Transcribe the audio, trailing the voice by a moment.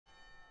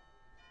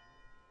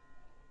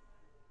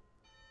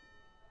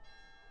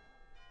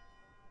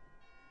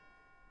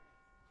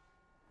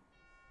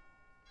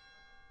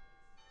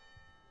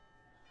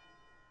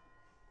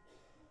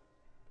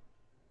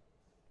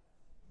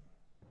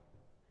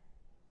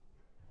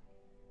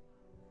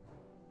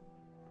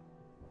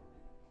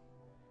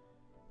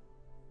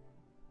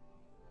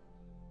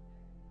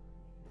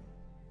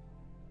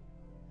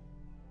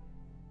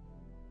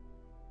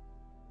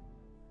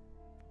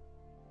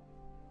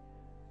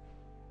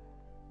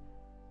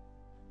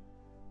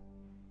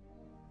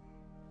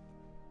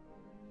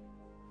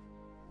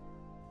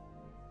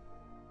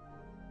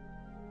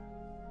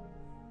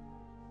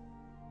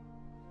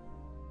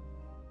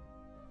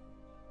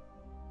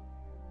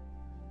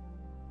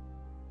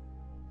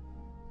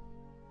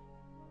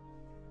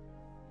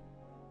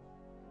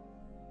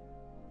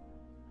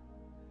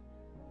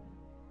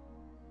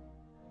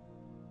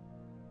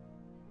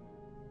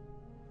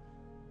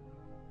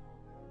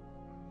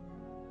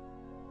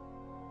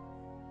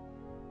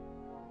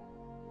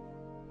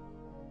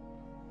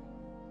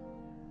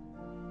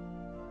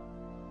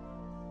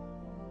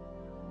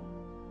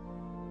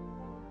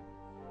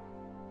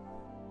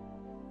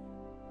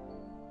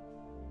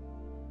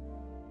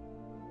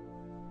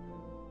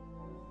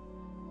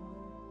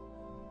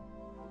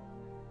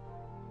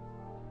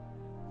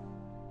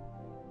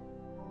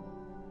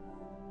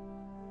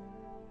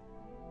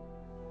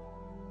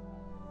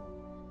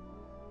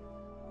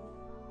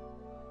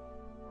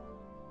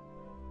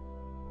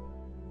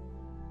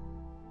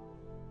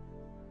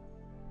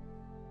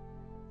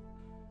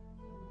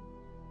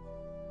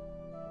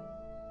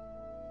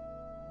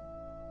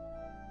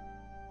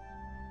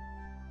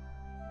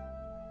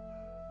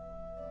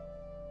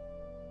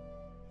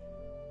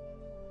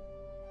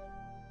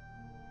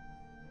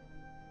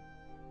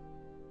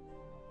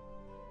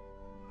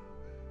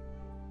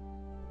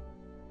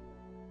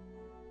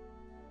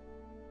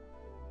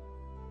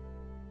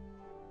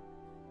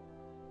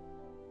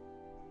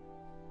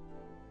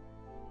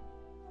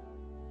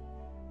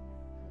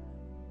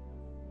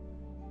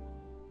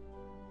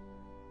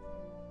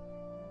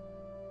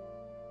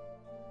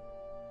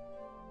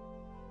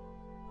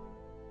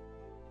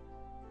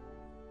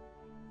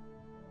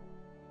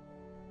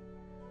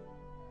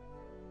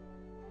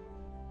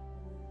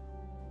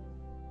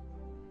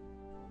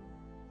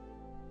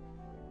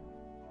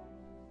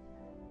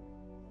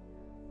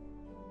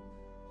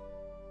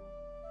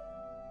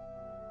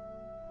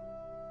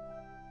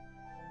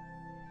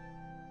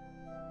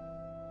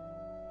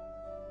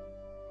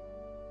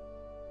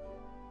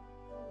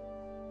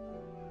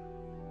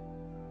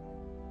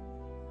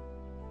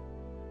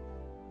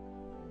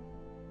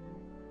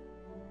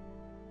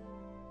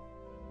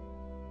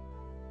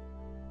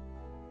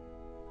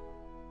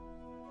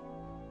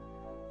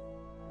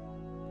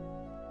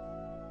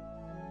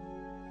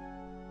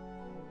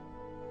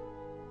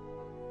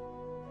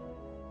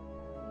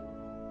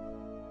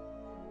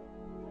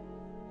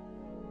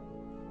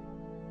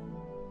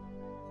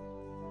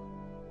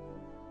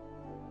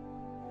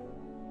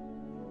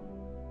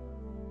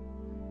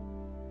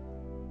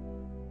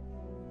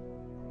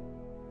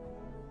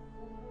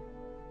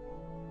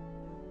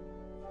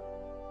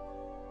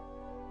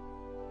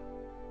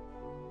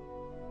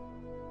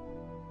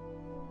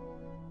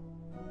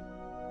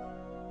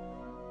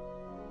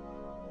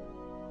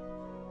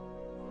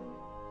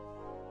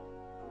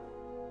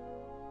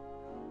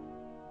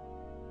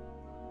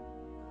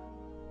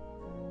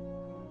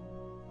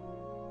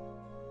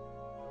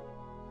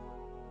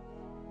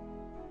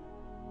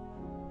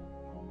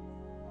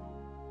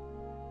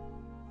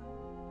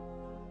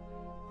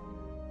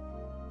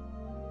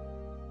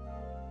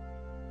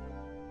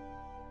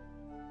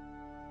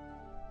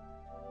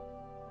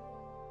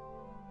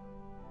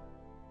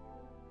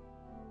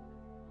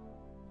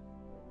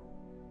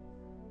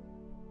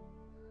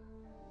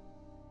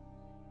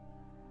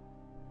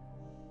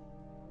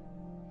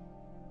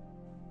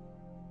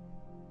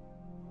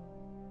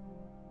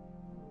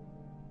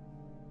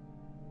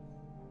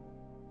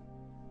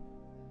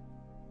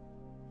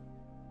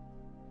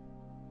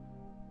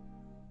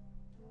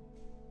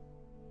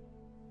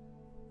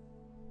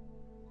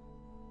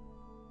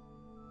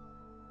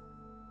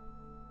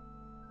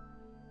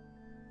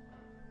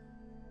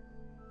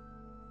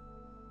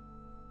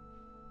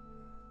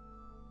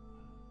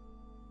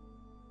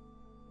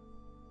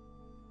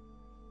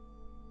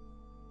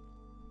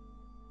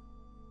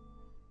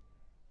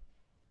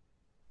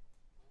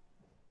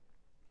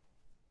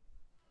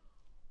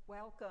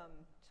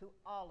Welcome to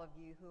all of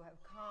you who have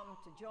come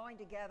to join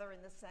together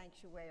in the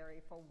sanctuary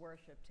for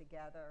worship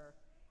together.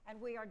 And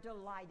we are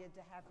delighted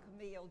to have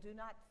Camille. Do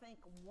not think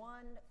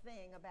one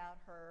thing about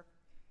her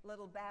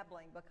little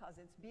babbling because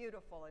it's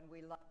beautiful and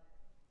we love it.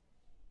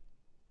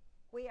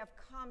 We have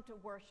come to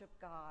worship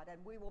God,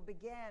 and we will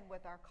begin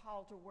with our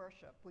call to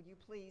worship. Would you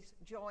please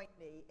join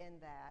me in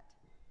that?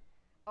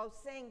 Oh,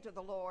 sing to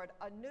the Lord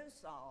a new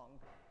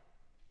song.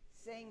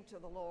 Sing to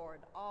the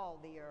Lord all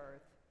the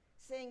earth.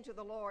 Sing to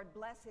the Lord,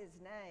 bless his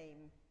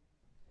name.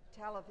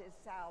 Tell of his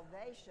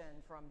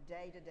salvation from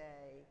day to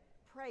day.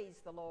 Praise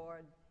the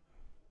Lord.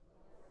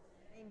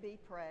 His name be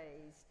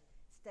praised.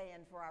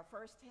 Stand for our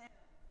first hymn.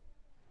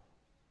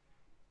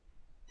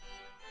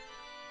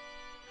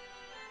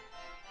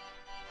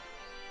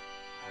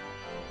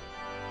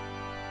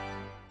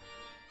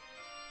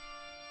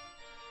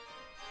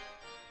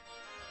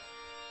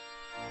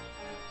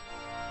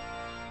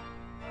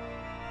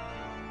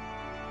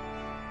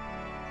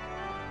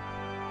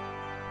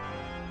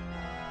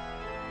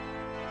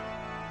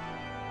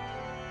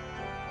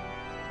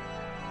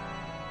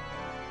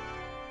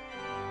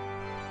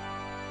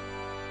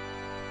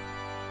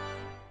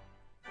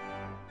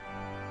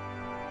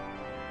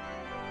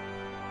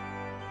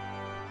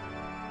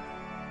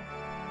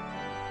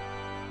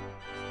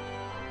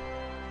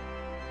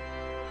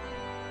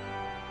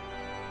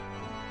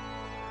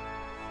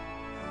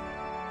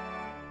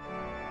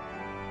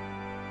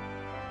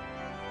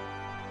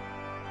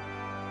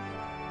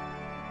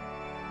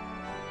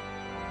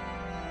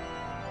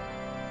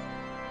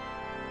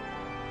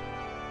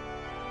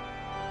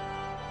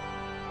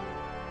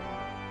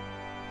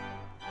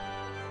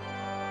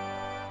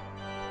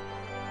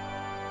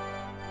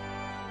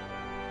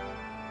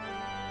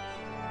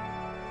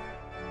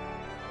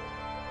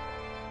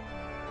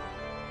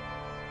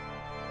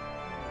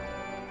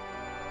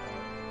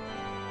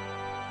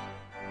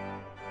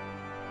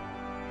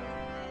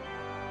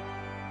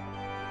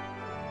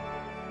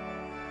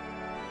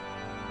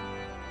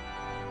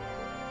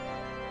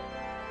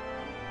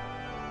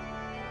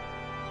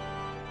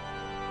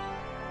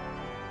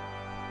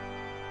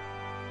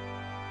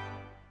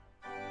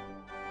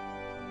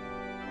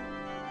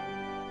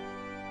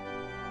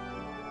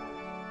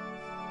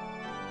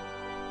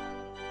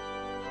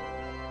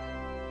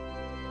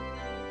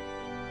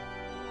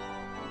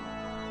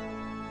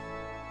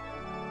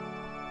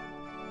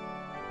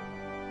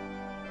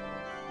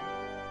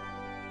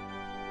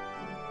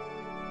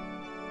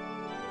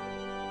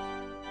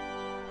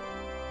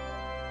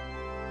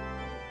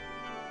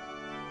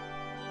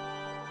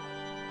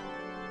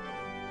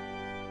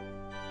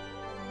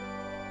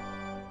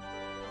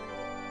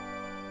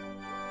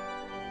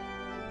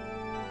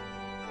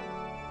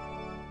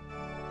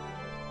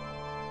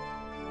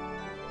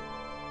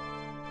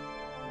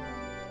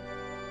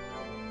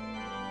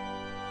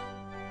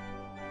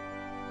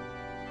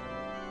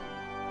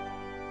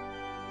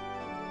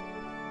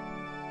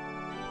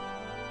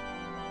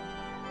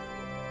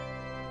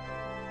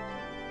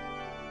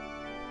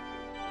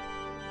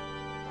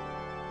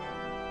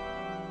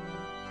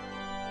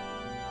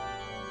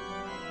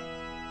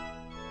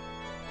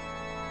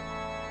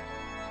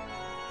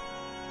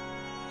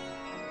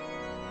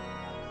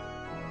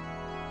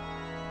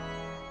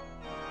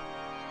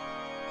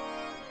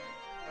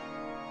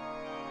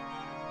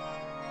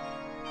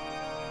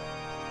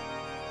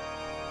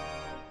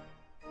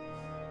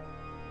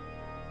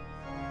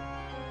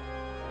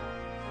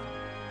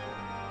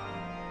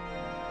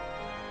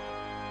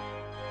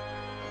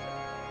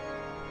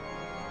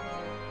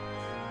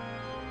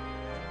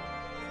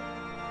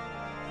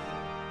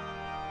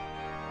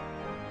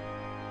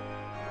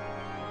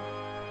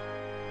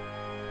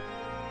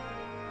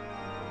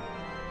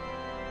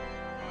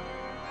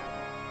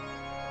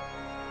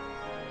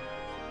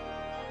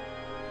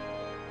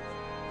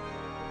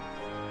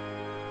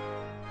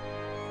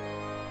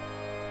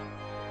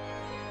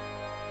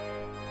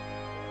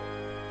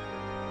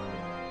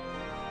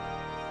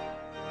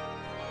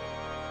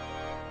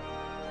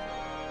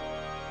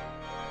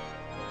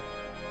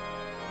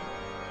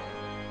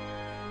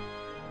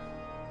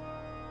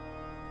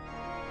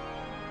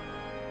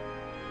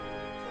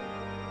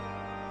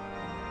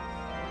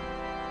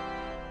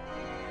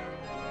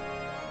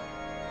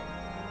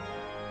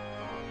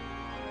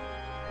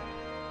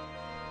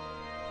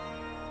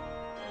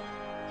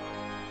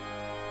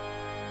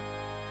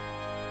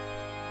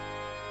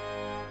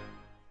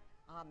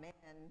 Amen.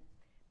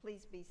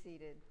 Please be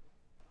seated.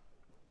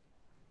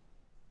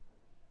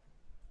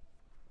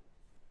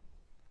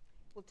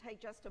 We'll take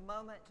just a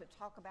moment to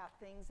talk about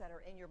things that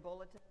are in your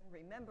bulletin.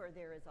 Remember,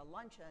 there is a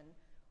luncheon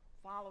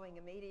following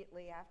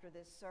immediately after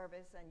this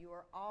service, and you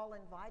are all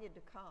invited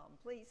to come.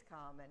 Please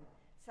come and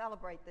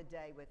celebrate the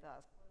day with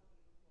us.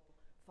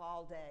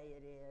 Fall day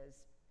it is.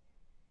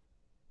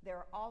 There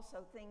are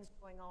also things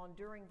going on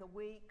during the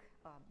week.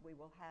 We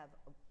will have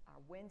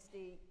our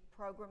Wednesday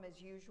program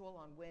as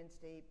usual on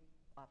Wednesday,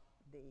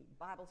 the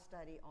Bible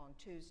study on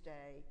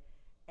Tuesday,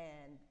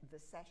 and the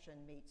session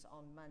meets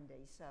on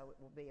Monday, so it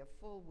will be a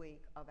full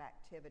week of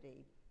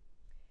activity.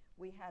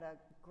 We had a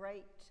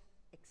great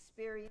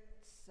experience,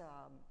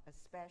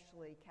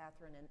 especially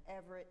Catherine and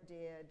Everett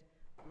did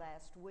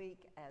last week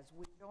as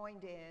we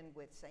joined in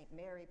with St.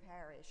 Mary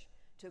Parish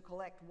to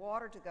collect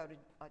water to go to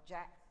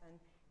Jackson,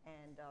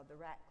 and the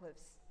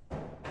Ratcliffes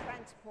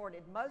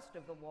transported most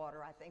of the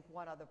water. I think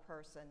one other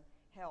person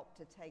helped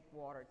to take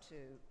water to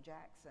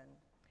Jackson.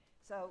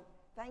 So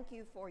thank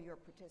you for your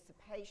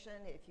participation,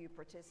 if you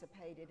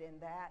participated in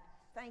that.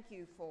 Thank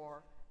you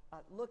for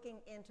looking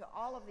into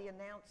all of the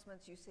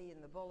announcements you see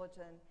in the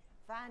bulletin.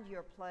 Find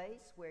your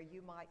place where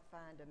you might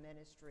find a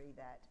ministry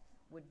that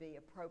would be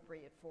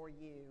appropriate for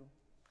you.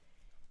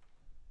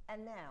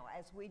 And now,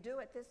 as we do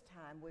at this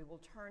time, we will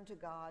turn to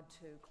God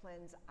to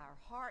cleanse our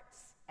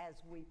hearts as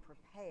we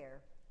prepare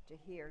to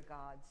hear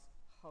God's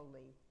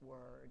holy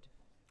word.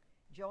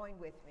 Join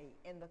with me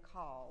in the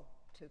call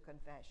to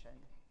confession.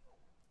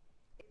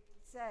 If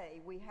we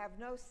say we have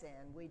no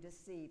sin, we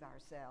deceive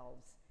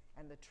ourselves,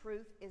 and the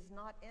truth is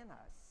not in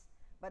us.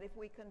 But if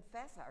we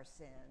confess our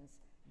sins,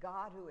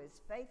 God, who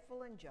is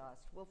faithful and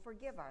just, will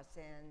forgive our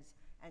sins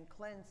and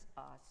cleanse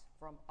us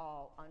from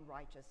all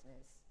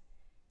unrighteousness.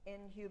 In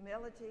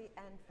humility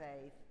and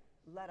faith,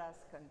 let us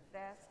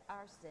confess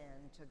our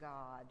sin to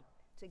God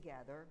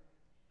together.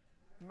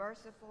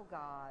 Merciful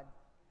God,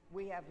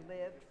 we have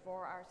lived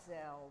for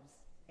ourselves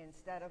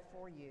instead of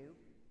for you.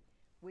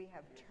 We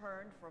have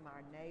turned from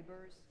our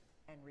neighbors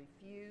and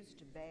refused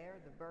to bear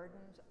the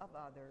burdens of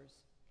others.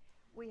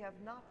 We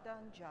have not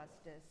done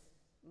justice,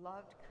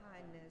 loved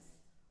kindness,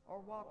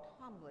 or walked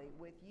humbly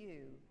with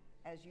you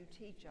as you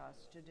teach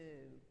us to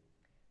do.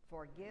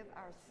 Forgive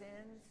our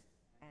sins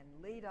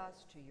and lead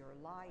us to your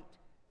light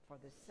for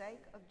the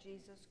sake of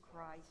Jesus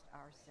Christ,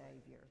 our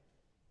Savior.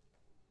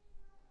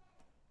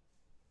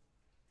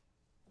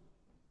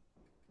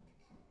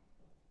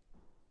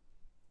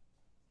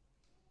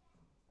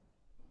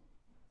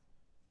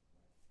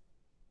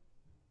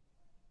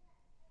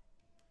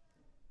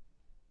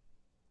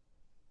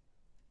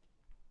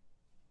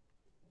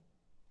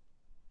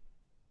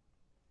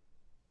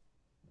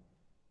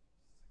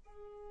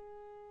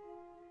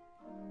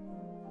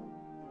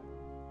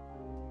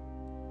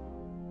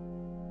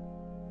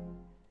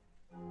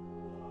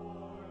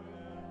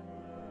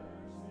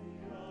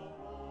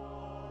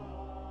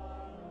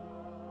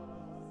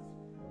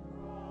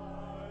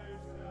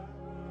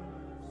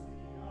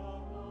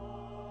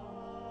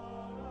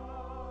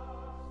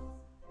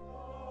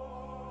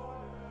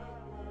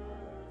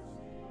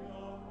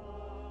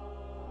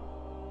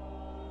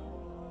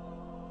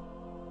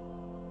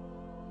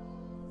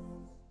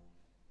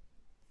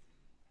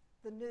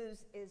 The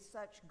news is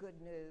such good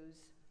news.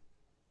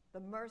 The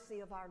mercy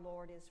of our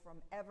Lord is from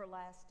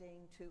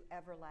everlasting to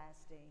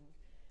everlasting.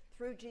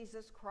 Through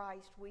Jesus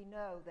Christ, we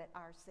know that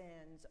our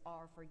sins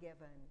are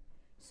forgiven.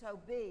 So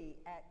be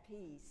at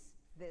peace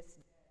this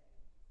day.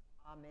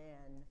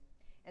 Amen.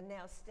 And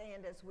now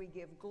stand as we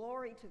give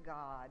glory to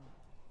God.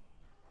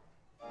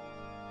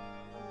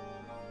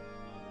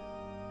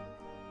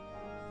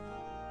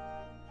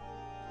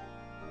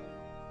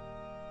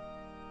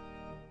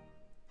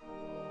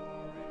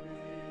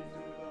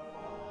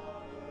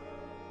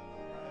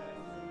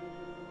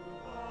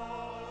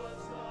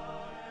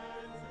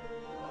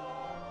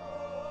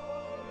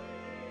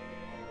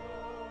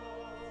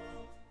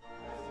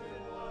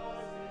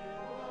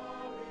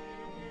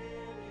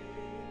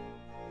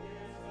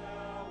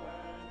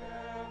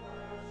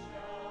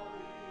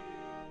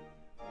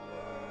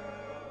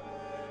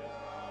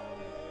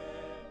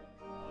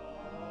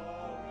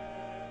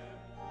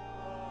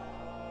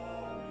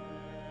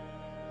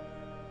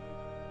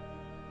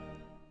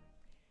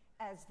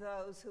 As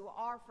those who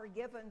are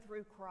forgiven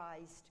through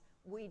Christ,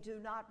 we do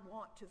not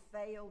want to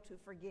fail to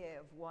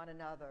forgive one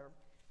another.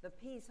 The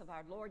peace of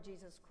our Lord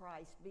Jesus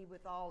Christ be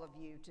with all of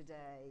you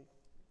today.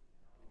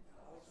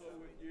 Also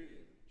with you.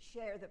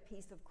 Share the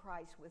peace of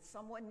Christ with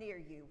someone near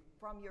you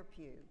from your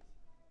pew.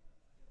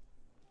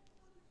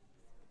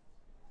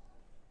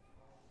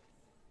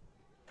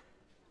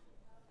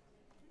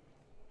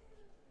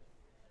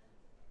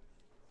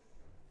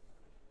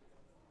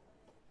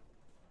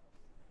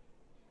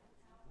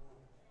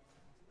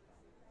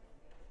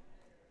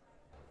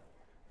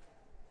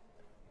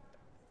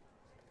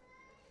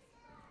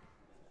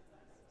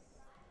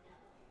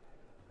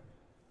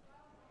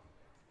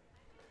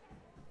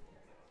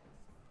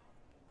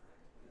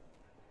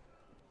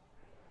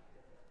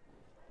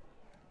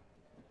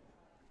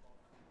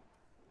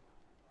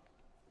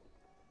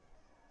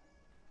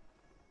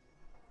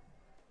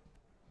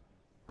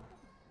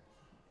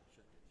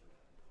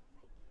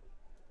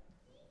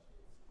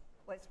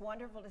 Well, it's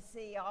wonderful to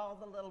see all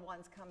the little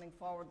ones coming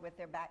forward with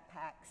their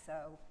backpacks.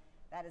 So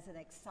that is an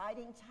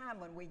exciting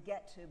time when we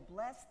get to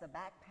bless the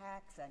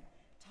backpacks and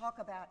talk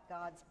about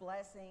God's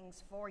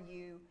blessings for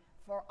you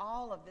for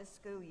all of this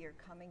school year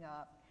coming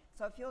up.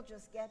 So if you'll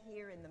just get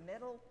here in the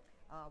middle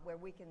where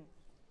we can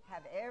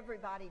have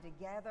everybody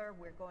together,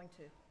 we're going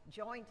to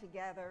join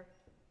together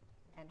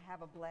and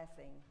have a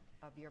blessing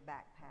of your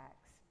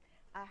backpacks.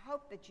 I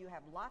hope that you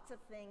have lots of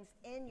things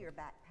in your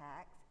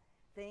backpacks,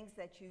 things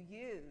that you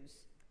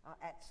use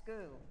at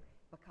school.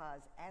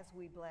 because as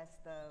we bless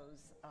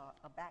those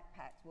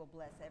backpacks, we'll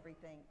bless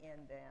everything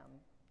in them.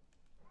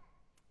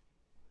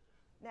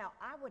 Now,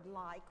 I would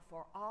like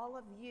for all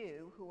of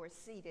you who are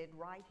seated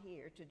right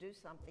here to do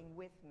something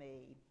with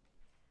me.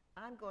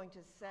 I'm going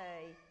to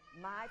say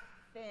my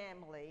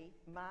family,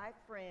 my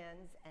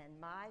friends, and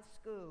my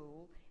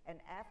school, and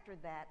after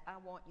that, I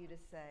want you to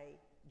say,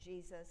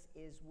 Jesus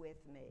is with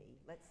me.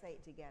 Let's say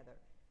it together.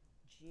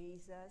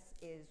 Jesus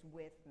is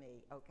with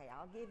me. Okay,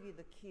 I'll give you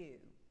the cue.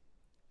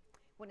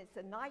 When it's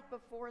the night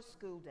before a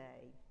school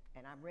day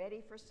and I'm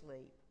ready for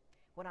sleep,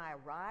 when I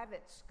arrive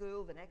at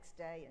school the next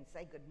day and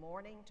say good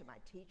morning to my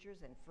teachers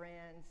and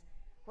friends,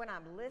 when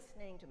I'm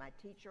listening to my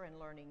teacher and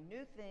learning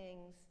new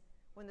things,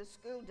 when the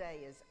school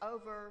day is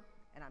over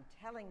and I'm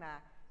telling my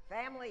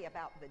family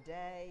about the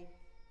day,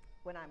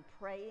 when I'm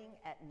praying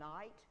at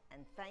night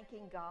and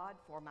thanking God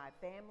for my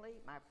family,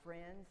 my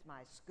friends,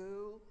 my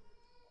school,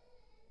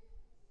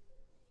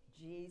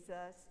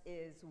 Jesus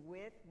is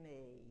with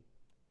me.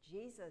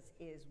 Jesus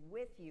is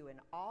with you in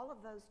all of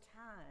those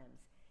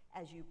times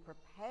as you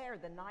prepare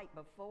the night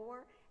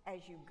before,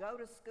 as you go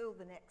to school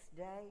the next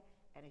day,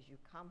 and as you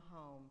come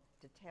home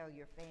to tell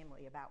your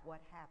family about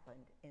what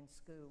happened in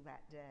school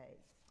that day.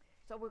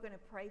 So we're going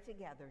to pray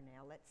together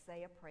now. Let's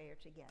say a prayer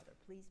together.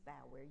 Please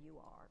bow where you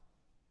are.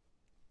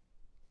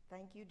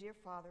 Thank you, dear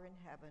Father in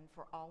heaven,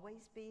 for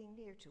always being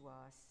near to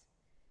us.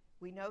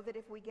 We know that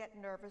if we get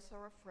nervous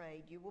or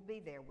afraid, you will be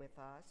there with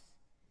us.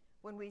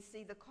 When we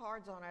see the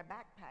cards on our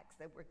backpacks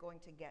that we're going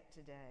to get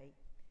today,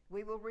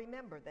 we will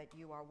remember that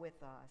you are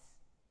with us.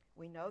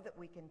 We know that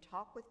we can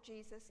talk with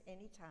Jesus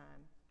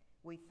anytime.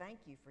 We thank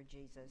you for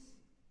Jesus.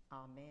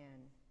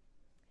 Amen.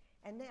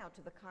 And now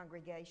to the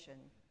congregation.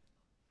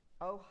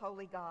 Oh,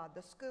 holy God,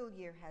 the school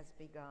year has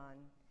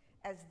begun.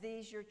 As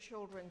these your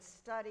children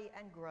study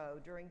and grow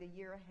during the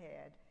year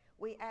ahead,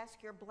 we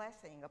ask your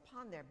blessing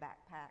upon their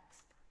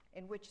backpacks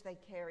in which they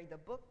carry the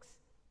books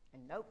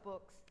and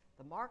notebooks,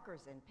 the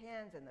markers and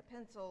pens and the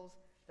pencils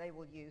they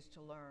will use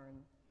to learn.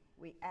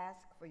 We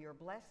ask for your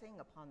blessing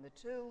upon the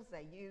tools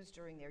they use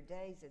during their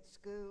days at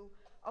school.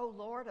 O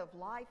Lord of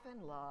life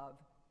and love,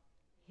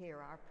 hear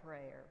our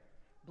prayer.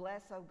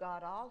 Bless, O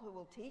God, all who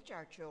will teach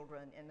our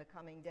children in the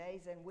coming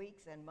days and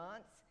weeks and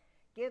months.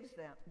 Give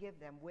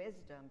them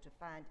wisdom to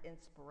find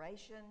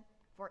inspiration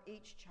for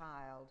each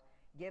child.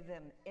 Give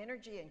them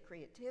energy and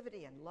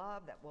creativity and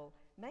love that will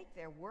make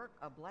their work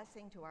a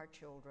blessing to our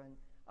children.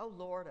 O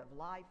Lord of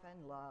life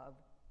and love,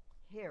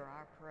 hear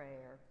our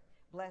prayer.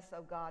 Bless,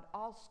 O God,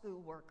 all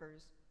school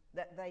workers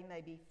that they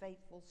may be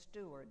faithful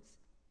stewards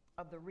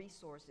of the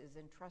resources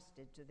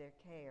entrusted to their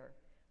care.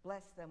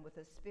 Bless them with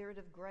a spirit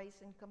of grace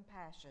and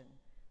compassion.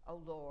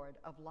 O Lord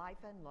of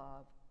life and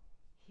love,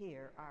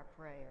 hear our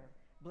prayer.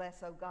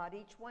 Bless, O God,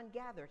 each one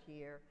gathered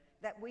here,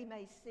 that we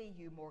may see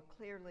you more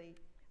clearly,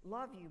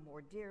 love you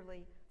more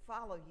dearly,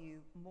 follow you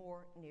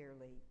more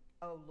nearly.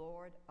 O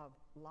Lord of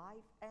life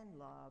and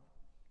love,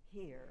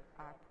 hear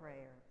our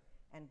prayer.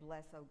 And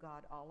bless, O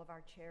God, all of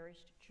our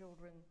cherished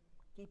children.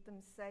 Keep them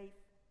safe,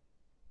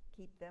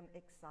 keep them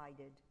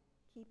excited,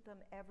 keep them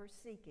ever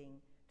seeking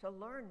to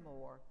learn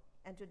more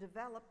and to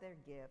develop their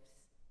gifts.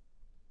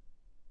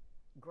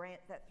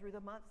 Grant that through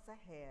the months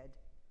ahead,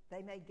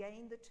 they may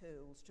gain the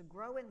tools to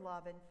grow in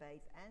love and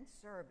faith and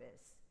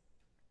service.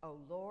 O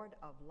Lord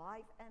of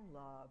life and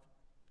love,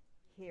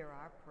 hear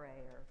our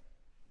prayer.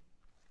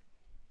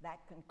 That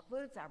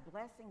concludes our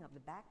blessing of the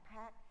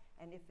backpack.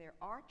 And if there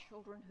are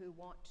children who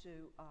want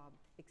to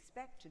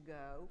expect to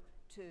go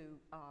to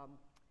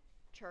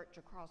church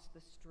across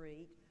the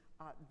street,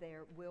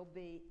 there will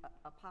be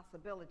a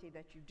possibility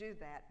that you do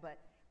that, but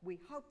we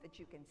hope that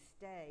you can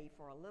stay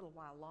for a little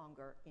while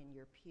longer in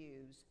your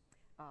pews.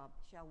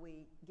 Shall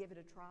we give it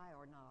a try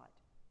or not?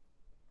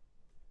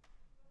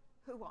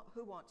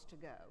 Who wants to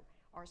go?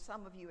 Are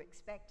some of you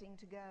expecting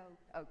to go?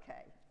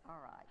 Okay, all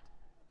right,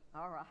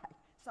 all right.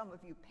 Some of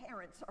you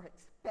parents are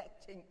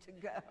expecting to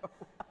go.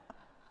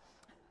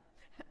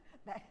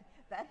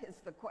 That is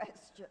the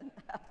question.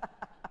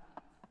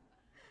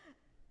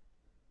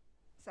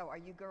 So are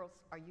you girls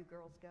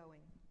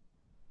going?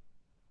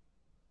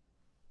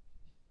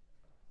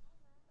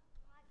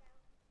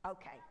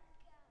 Okay.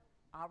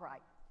 All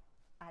right.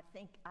 I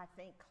think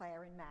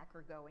Claire and Mac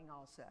are going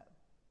also.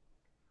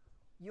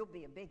 You'll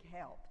be a big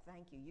help.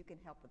 Thank you. You can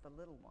help with the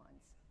little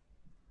ones.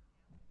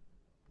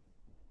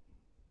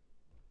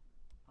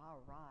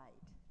 All right.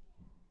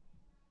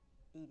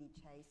 Edie,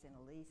 Chase, and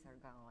Elise are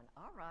gone.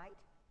 All right.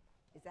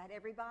 Is that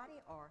everybody?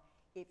 Or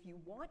if you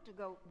want to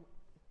go,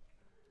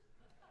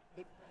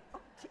 oh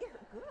dear,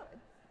 good.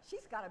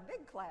 She's got a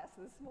big class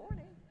this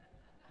morning.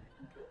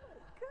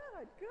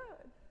 Good.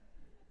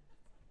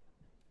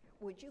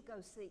 Would you go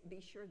be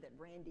sure that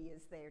Randy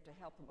is there to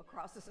help them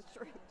across the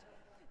street?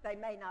 They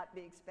may not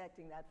be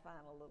expecting that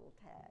final little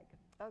tag.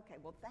 Okay,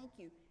 well, thank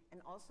you, and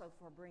also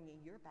for bringing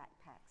your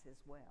backpacks as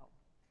well.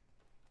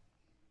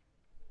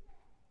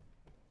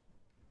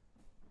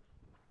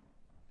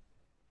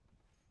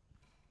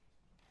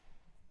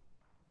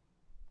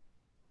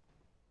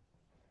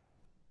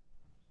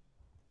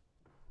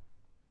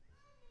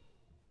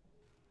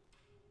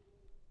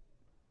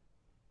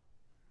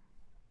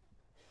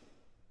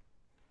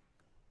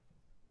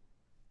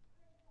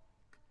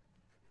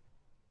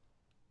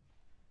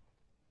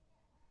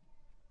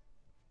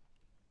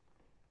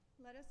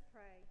 Let us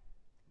pray.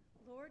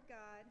 Lord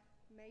God,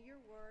 may your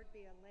word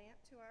be a lamp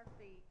to our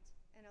feet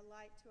and a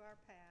light to our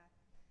path.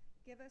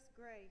 Give us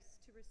grace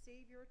to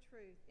receive your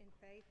truth in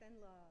faith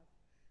and love,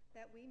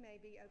 that we may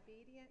be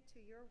obedient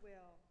to your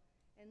will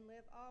and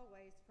live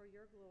always for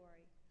your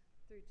glory.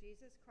 Through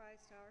Jesus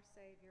Christ our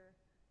Savior.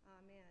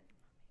 Amen.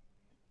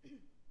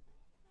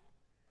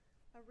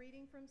 A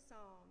reading from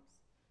Psalms.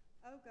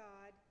 O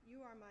God,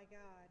 you are my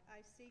God.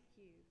 I seek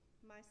you.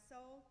 My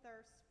soul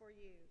thirsts for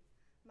you.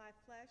 My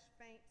flesh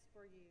faints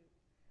for you,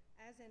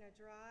 as in a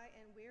dry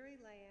and weary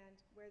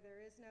land where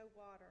there is no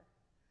water.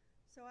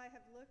 So I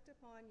have looked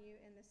upon you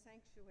in the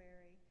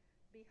sanctuary,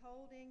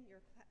 beholding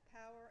your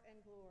power and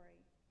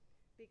glory.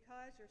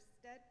 Because your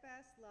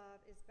steadfast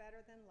love is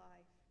better than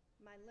life,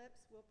 my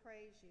lips will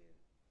praise you.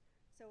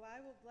 So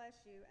I will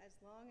bless you as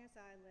long as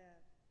I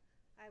live.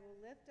 I will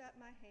lift up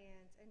my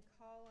hands and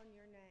call on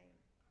your name.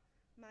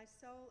 My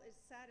soul is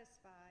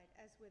satisfied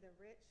as with a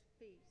rich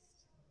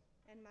feast,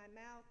 and my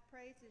mouth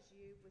praises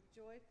you with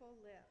joyful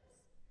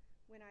lips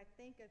when I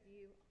think of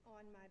you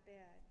on my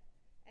bed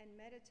and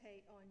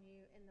meditate on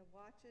you in the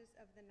watches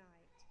of the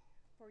night.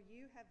 For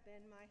you have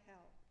been my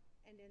help,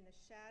 and in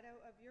the shadow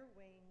of your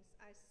wings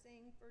I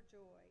sing for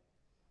joy.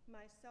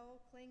 My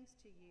soul clings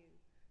to you.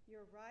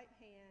 Your right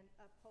hand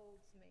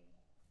upholds me.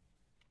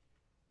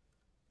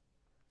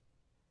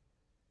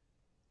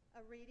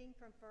 A reading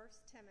from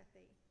 1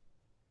 Timothy.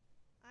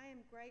 I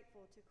am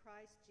grateful to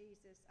Christ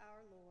Jesus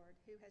our Lord,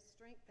 who has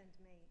strengthened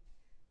me,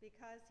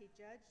 because he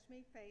judged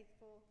me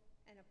faithful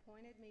and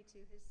appointed me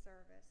to his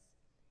service,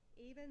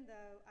 even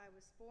though I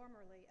was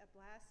formerly a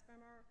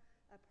blasphemer,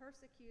 a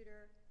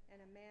persecutor, and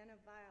a man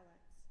of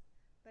violence.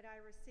 But I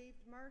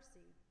received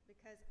mercy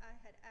because I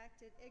had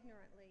acted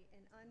ignorantly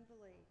in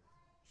unbelief,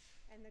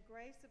 and the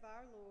grace of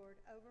our Lord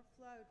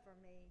overflowed for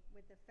me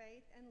with the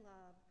faith and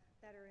love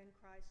that are in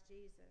Christ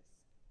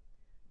Jesus.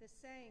 The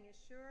saying is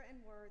sure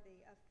and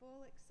worthy of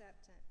full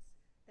acceptance,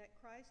 that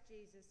Christ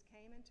Jesus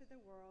came into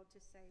the world to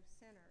save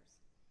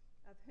sinners,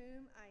 of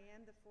whom I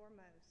am the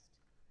foremost.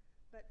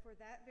 But for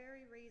that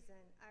very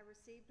reason I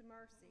received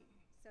mercy,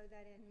 so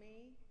that in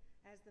me,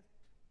 as the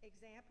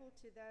example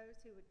to those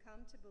who would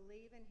come to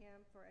believe in him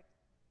for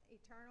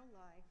eternal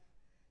life,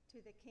 to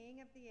the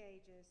King of the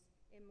ages,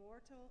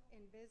 immortal,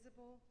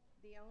 invisible,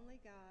 the only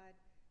God,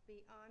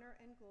 be honor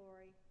and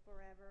glory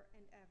forever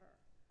and ever.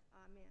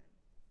 Amen.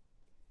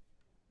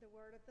 The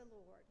word of the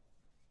Lord.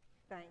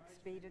 Thanks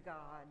be to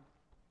God.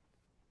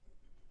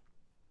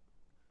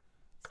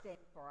 Stand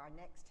for our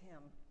next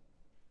hymn.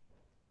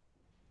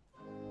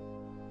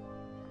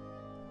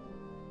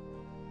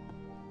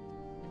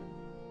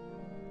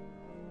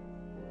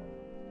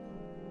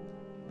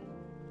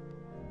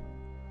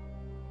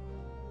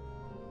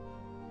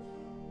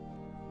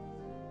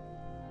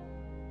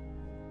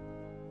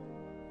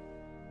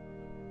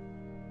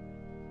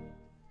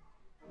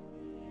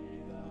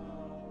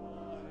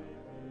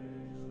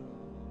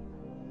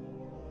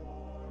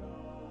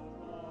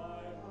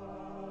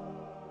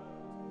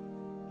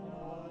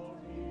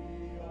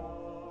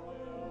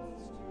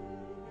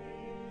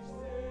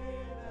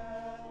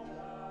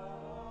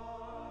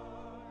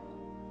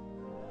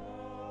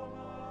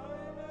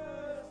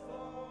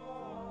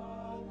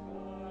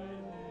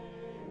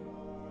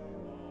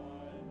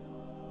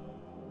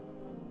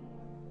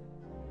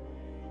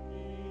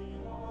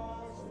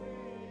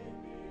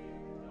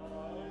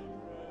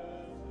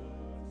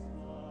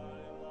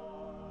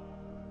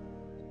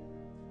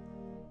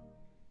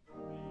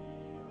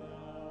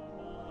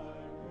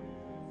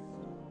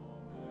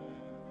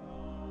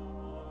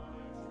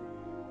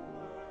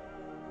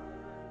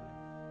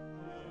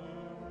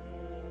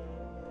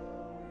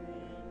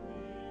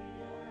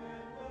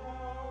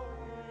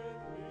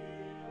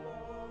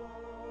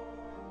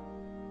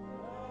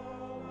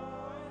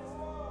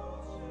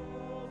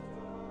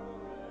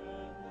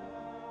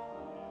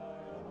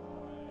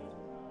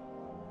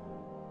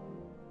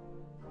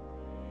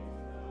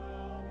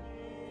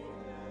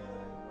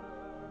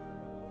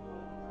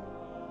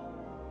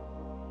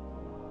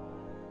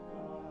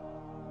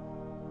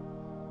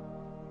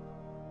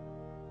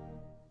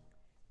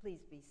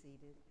 Please be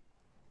seated.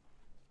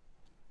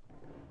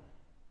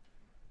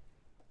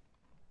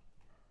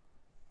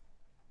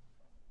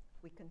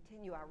 We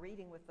continue our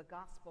reading with the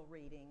gospel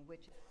reading,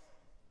 which is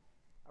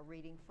a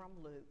reading from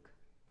Luke.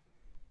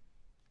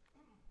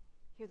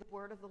 Hear the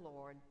word of the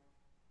Lord.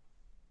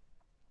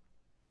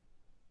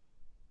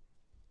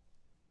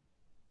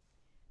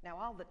 Now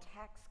all the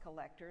tax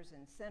collectors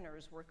and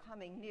sinners were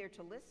coming near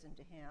to listen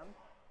to him,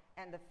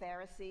 and the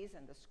Pharisees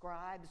and the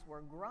scribes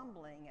were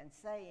grumbling and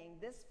saying,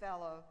 "This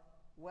fellow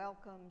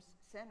welcomes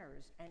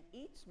sinners and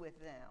eats with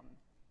them."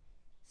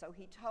 So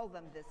he told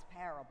them this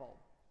parable.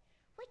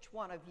 Which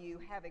one of you,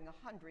 having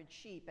 100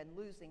 sheep and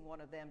losing one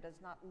of them, does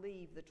not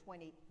leave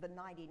the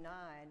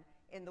 99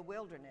 in the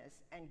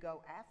wilderness and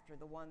go after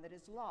the one that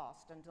is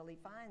lost until he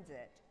finds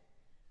it?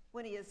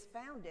 When he has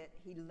found it,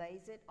 he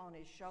lays it on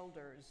his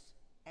shoulders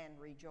and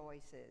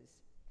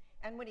rejoices.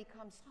 And when he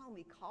comes home,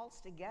 he calls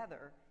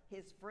together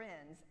his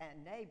friends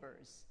and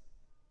neighbors,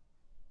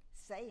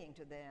 saying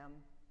to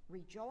them,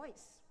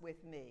 Rejoice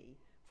with me,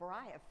 for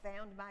I have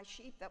found my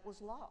sheep that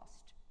was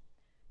lost.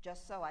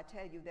 Just so I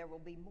tell you, there will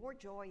be more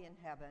joy in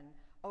heaven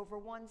over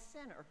one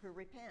sinner who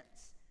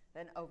repents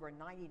than over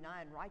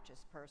 99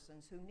 righteous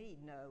persons who need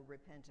no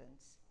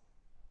repentance.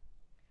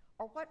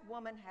 Or what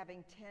woman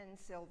having 10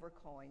 silver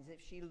coins,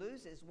 if she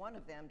loses one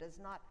of them, does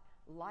not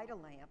light a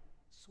lamp,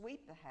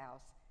 sweep the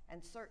house,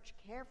 and search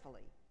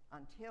carefully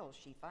until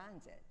she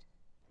finds it?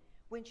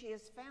 When she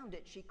has found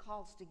it, she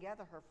calls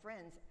together her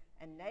friends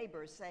and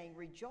neighbors, saying,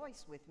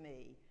 "Rejoice with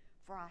me,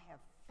 for I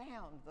have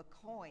found the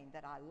coin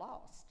that I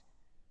lost."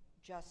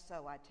 Just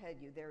so I tell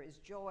you, there is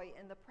joy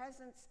in the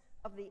presence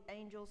of the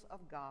angels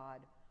of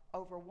God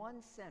over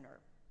one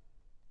sinner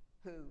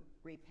who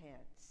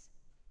repents.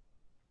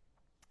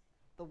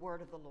 The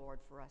word of the Lord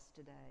for us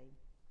today.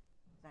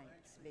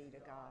 Thanks be to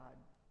God.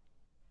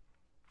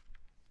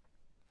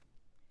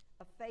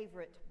 A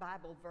favorite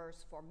Bible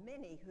verse for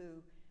many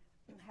who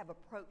have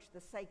approached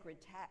the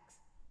sacred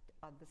task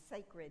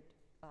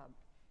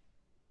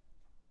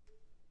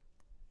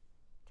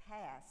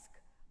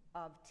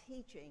of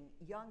teaching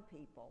young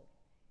people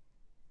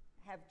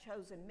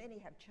many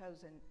have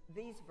chosen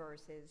these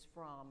verses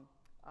from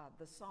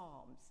the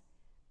Psalms.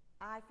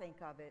 I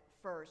think of it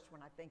first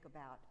when I think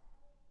about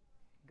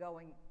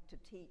going to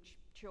teach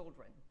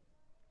children.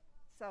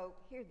 So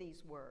hear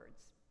these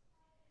words.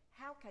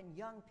 How can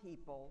young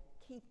people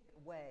keep the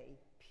way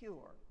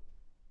pure?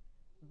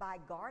 By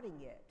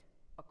guarding it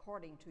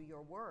according to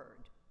your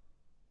word.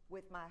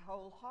 With my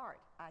whole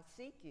heart I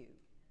seek you.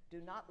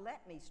 Do not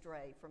let me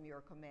stray from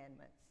your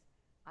commandments.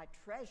 I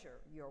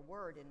treasure your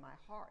word in my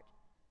heart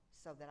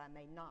so that I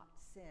may not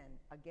sin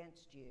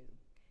against you.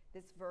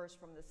 This verse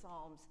from the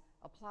Psalms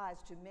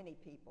applies to many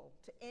people,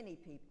 to any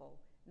people,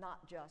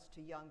 not just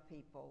to young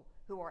people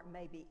who are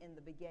maybe in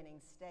the beginning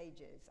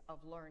stages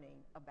of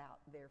learning about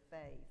their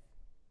faith.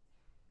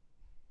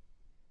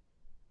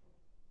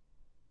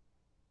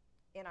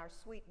 In our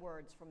sweet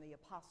words from the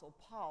Apostle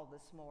Paul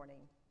this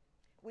morning,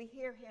 we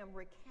hear him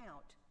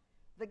recount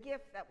the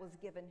gift that was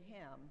given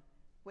him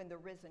when the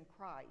risen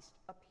Christ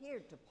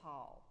appeared to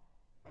Paul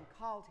and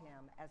called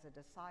him as a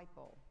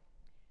disciple.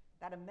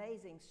 That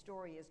amazing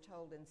story is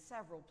told in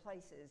several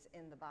places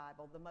in the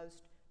Bible, the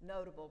most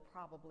notable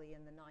probably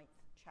in the 9th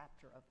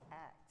chapter of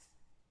Acts.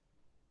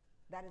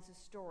 That is a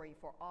story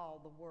for all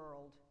the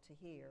world to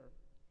hear.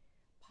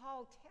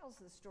 Paul tells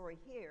the story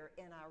here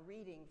in our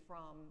reading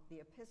from the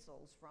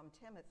epistles from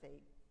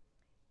Timothy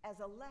as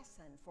a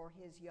lesson for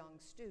his young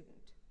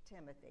student,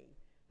 Timothy,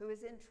 who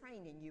is in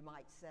training, you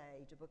might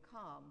say, to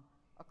become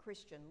a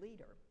Christian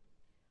leader.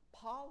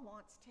 Paul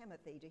wants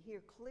Timothy to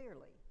hear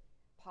clearly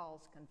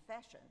Paul's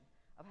confession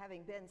of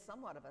having been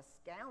somewhat of a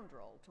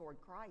scoundrel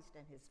toward Christ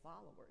and his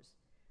followers.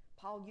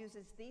 Paul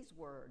uses these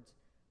words,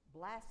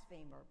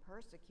 blasphemer,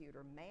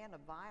 persecutor, man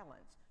of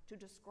violence, to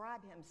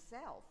describe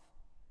himself,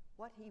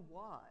 what he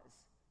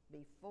was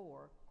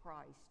before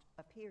Christ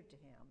appeared to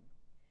him.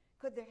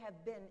 Could there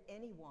have been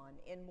anyone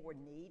in more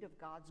need of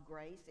God's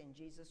grace in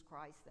Jesus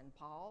Christ than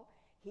Paul?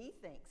 He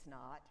thinks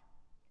not.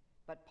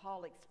 But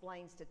Paul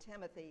explains to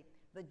Timothy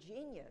the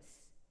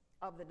genius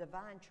of the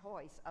divine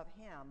choice of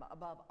him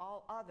above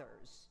all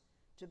others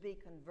to be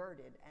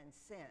converted and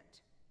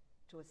sent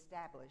to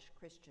establish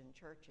Christian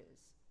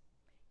churches.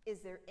 Is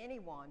there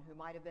anyone who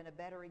might have been a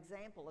better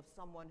example of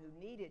someone who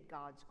needed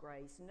God's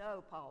grace?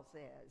 No, Paul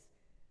says.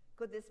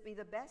 Could this be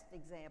the best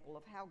example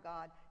of how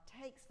God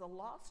takes the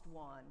lost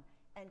one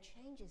and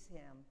changes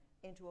him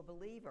into a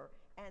believer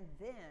and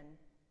then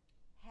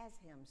has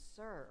him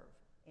serve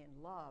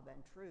in love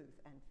and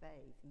truth and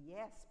faith?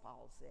 Yes,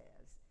 Paul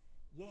says.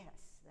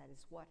 Yes, that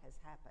is what has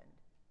happened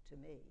to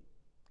me.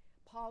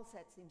 Paul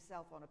sets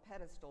himself on a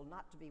pedestal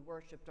not to be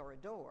worshiped or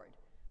adored,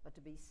 but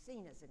to be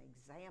seen as an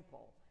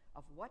example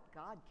of what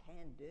God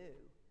can do,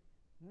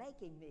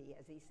 making me,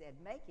 as he said,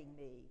 making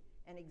me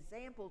an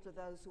example to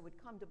those who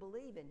would come to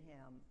believe in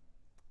him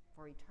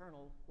for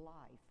eternal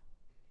life.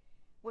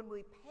 When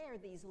we pair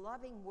these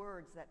loving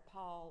words that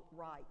Paul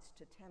writes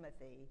to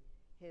Timothy,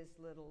 his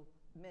little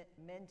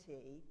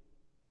mentee,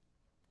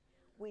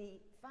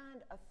 we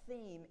find a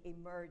theme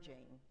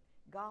emerging.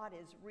 God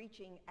is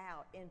reaching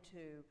out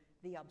into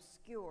the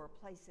obscure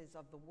places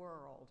of the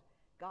world.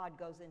 God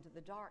goes into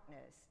the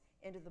darkness,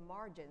 into the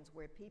margins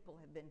where people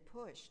have been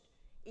pushed,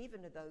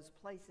 even to those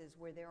places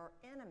where there are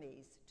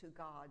enemies to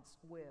God's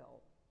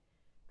will.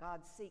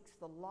 God seeks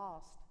the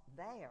lost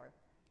there,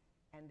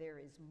 and there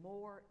is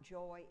more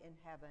joy in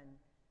heaven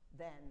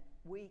than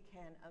we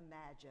can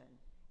imagine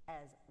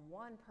as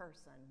one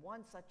person,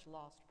 one such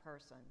lost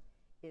person,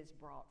 is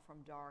brought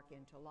from dark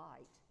into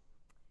light.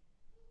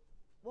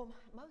 Well,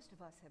 most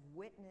of us have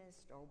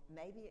witnessed or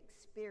maybe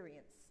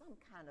experienced some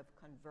kind of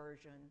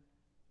conversion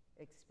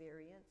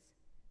experience,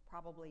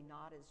 probably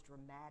not as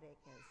dramatic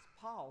as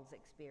Paul's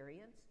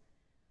experience,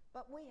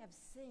 but we have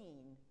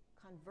seen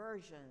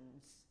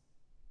conversions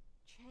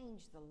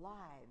change the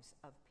lives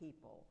of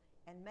people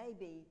and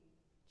maybe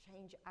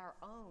change our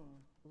own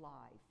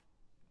life.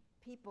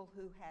 People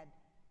who had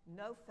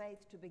no faith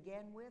to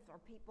begin with, or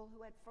people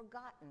who had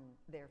forgotten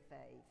their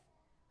faith,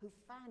 who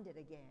find it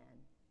again.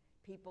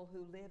 people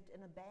who lived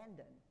in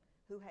abandon,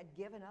 who had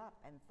given up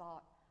and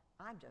thought,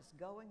 I'm just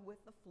going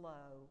with the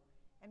flow.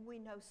 And we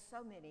know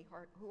so many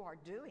who are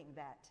doing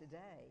that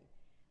today,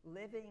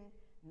 living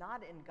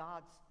not in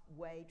God's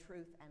way,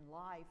 truth, and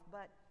life,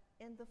 but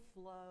in the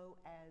flow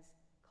as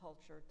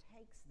culture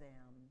takes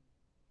them.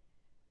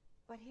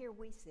 But here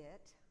we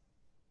sit,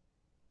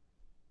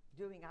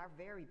 doing our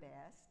very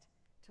best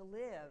to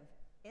live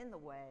in the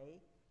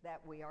way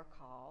that we are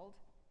called.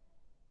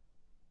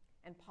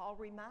 And Paul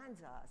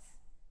reminds us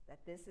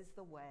that this is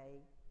the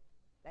way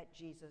that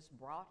Jesus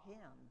brought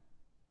him.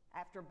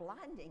 After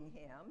blinding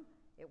him,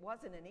 it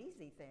wasn't an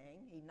easy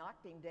thing. He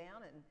knocked him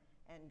down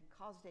and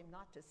caused him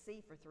not to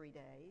see for 3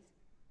 days.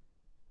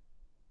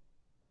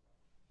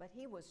 But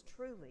he was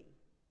truly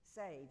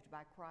saved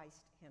by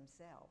Christ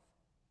himself.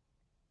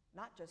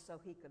 Not just so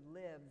he could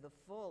live the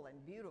full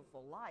and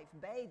beautiful life,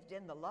 bathed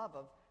in the love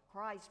of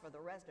Christ for the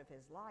rest of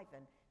his life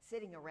and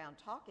sitting around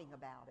talking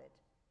about it,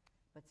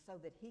 but so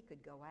that he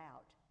could go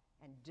out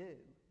and do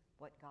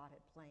what God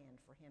had planned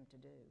for him to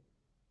do.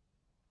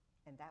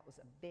 And that was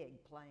a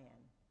big plan.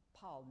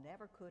 Paul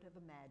never could have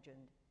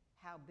imagined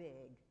how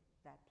big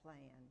that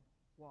plan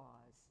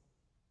was.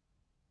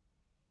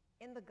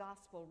 In the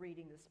gospel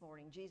reading this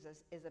morning,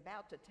 Jesus is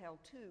about to tell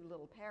 2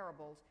 little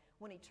parables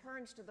when he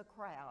turns to the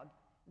crowd.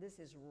 This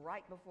is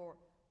right before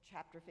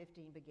chapter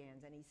 15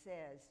 begins, and he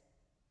says,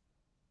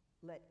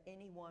 let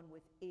anyone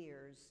with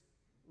ears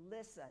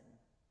listen.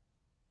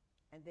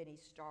 And then he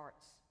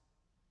starts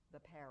the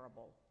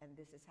parable, and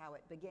this is how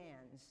it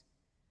begins.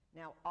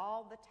 Now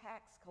all the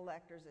tax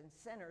collectors and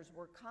sinners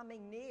were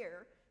coming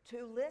near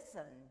to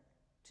listen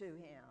to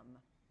him.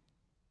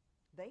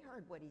 They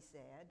heard what he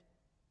said.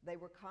 They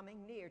were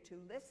coming near to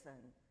listen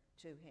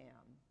to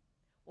him.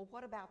 Well,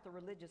 what about the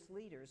religious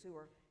leaders who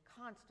were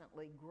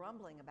constantly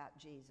grumbling about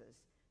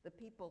Jesus, the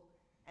people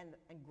and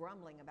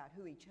grumbling about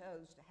who he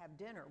chose to have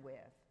dinner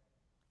with?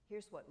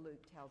 Here's what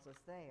Luke tells us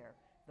there.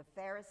 The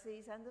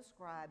Pharisees and the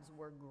scribes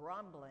were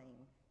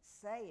grumbling,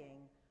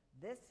 saying,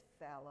 this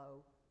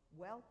fellow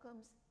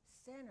welcomes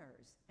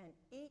sinners and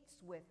eats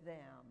with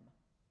them.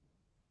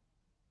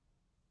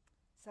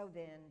 So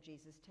then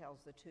Jesus tells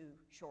the 2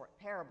 short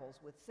parables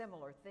with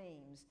similar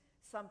themes.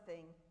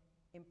 Something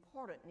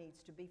important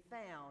needs to be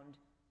found.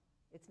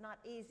 It's not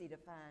easy to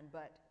find,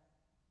 but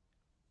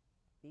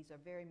these are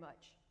very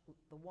much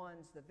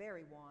the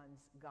very ones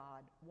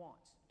God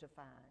wants to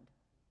find,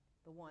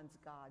 the ones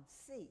God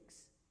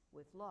seeks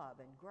with love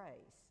and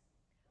grace.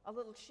 A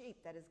little sheep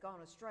that has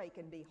gone astray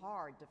can be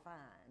hard to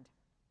find.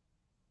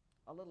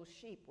 A little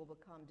sheep will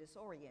become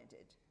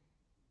disoriented,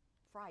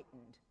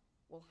 frightened,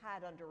 will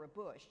hide under a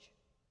bush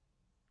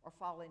or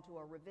fall into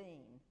a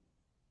ravine.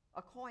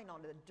 A coin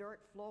on the dirt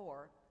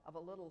floor of a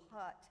little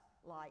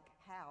hut-like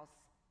house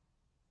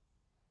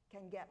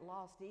can get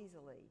lost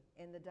easily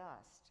in the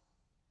dust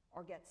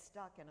or get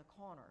stuck in a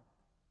corner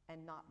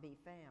and not be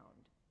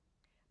found.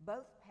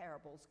 Both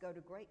parables go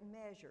to great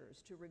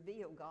measures to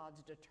reveal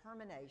God's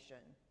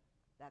determination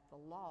that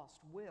the lost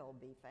will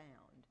be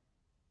found,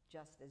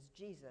 just as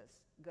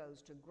Jesus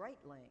goes to great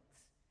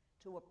lengths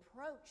to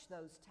approach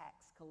those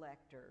tax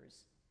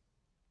collectors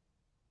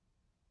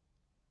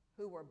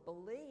who were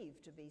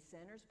believed to be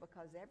sinners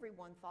because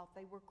everyone thought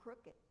they were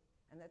crooked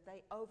and that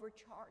they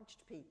overcharged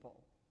people.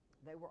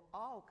 They were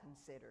all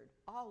considered,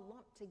 all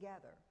lumped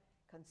together,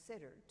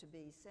 considered to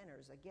be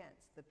sinners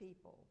against the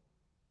people.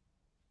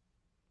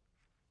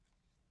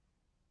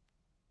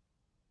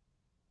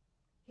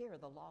 Here are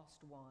the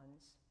lost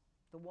ones,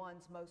 the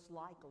ones most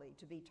likely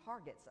to be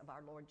targets of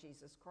our Lord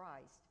Jesus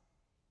Christ.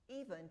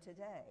 Even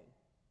today,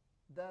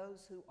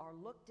 those who are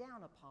looked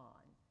down upon,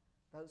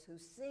 those who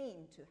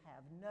seem to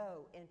have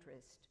no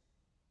interest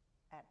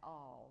at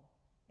all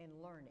in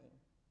learning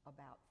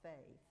about faith.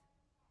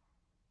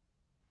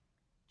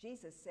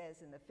 Jesus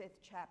says in the 5th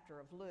chapter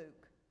of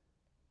Luke,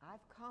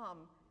 I've come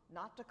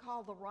not to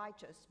call the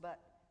righteous, but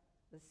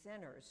the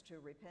sinners to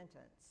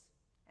repentance.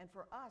 And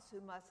for us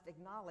who must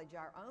acknowledge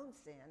our own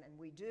sin, and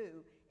we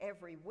do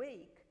every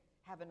week,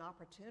 have an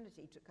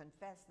opportunity to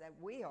confess that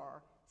we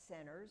are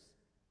sinners,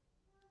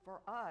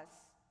 for us,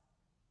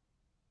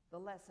 the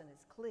lesson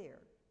is clear.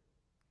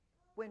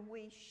 When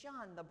we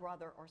shun the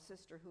brother or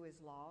sister who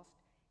is lost,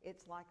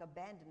 it's like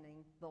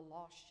abandoning the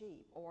lost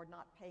sheep or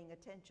not paying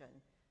attention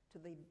to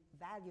the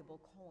valuable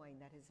coin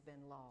that has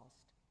been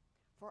lost.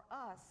 For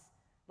us,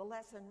 the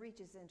lesson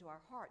reaches into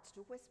our hearts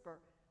to whisper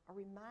a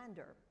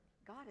reminder.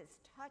 God has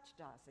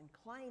touched us and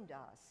claimed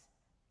us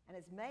and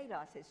has made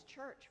us his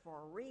church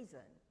for a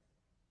reason,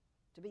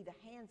 to be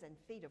the hands and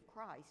feet of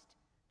Christ,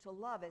 to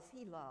love as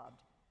he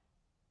loved,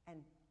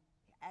 and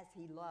as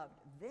he loved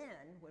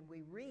then when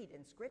we read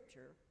in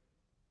Scripture,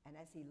 and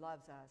as he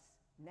loves us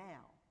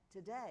now,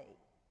 today,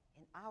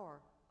 in our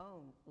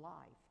own life.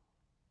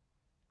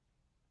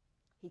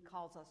 He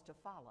calls us to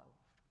follow,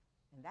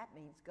 and that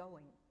means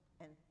going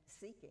and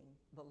seeking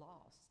the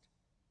lost.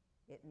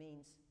 It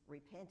means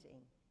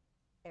repenting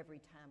every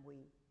time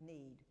we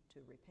need to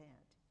repent.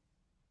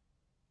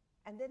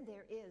 And then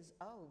there is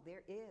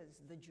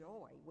the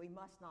joy we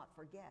must not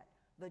forget,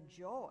 the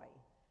joy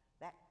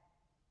that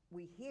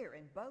we hear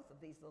in both of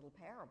these little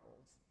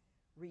parables,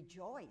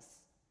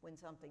 rejoice when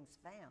something's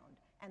found,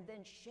 and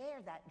then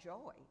share that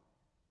joy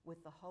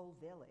with the whole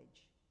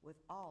village, with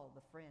all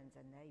the friends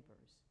and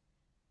neighbors.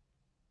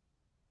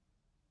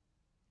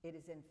 It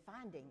is in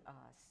finding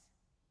us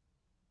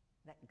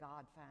that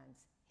God finds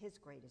his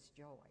greatest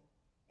joy.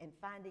 In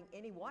finding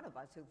any one of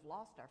us who've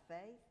lost our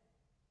faith,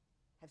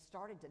 have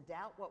started to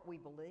doubt what we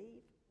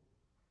believe.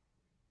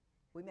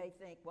 We may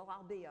think, well,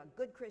 I'll be a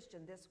good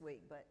Christian this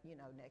week, but,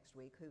 next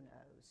week, who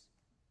knows?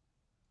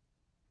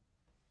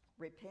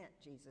 Repent,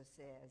 Jesus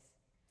says.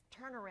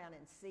 Turn around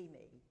and see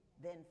me,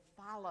 then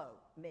follow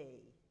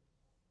me.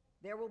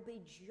 There will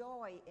be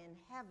joy in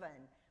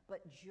heaven, but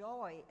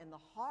joy in the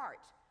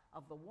heart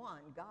of the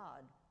one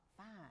God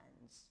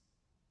finds.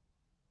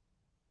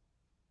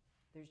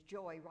 There's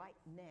joy right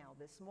now,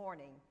 this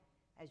morning,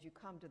 as you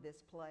come to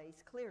this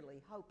place,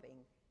 clearly hoping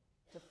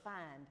to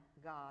find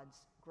God's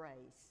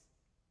grace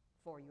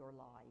for your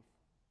life.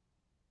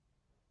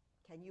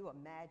 Can you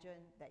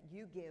imagine that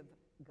you give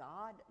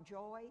God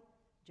joy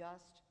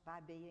just by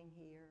being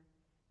here,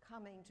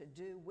 coming to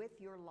do with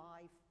your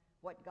life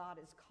what God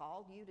has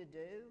called you to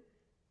do,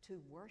 to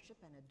worship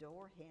and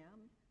adore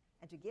him,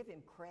 and to give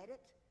him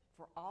credit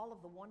for all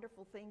of the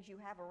wonderful things you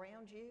have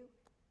around you,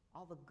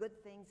 all the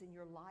good things in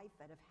your life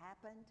that have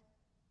happened,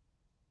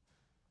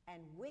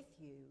 and with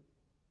you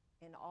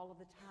in all of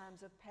the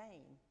times of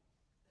pain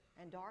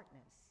and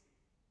darkness.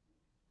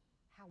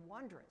 How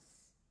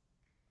wondrous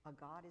a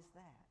God is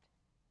that.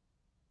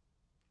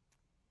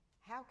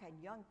 How can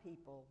young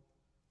people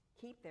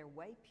keep their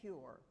way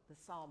pure, the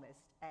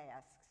psalmist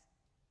asks,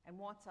 and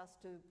wants us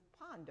to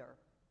ponder.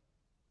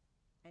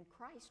 And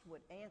Christ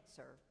would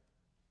answer,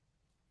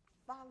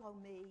 follow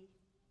me,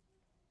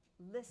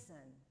 listen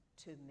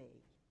to me.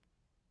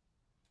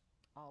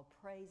 All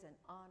praise and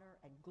honor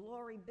and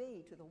glory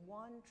be to the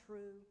one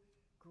true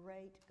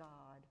great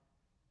God,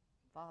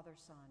 Father,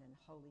 Son, and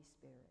Holy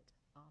Spirit.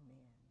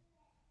 Amen.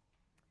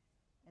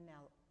 And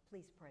now,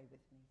 please pray with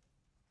me.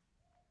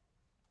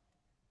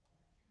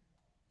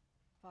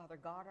 Father,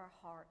 guard our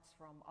hearts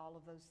from all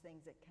of those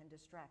things that can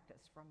distract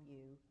us from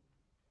you.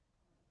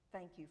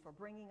 Thank you for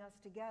bringing us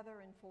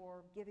together and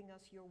for giving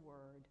us your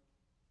word.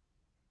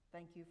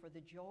 Thank you for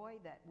the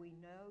joy that we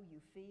know you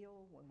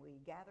feel when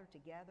we gather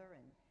together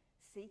and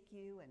seek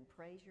you and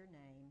praise your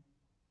name.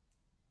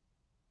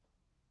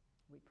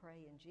 We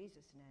pray in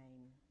Jesus'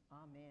 name.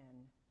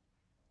 Amen.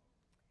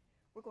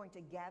 We're going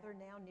to gather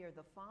now near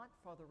the font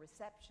for the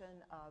reception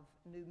of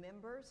new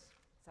members.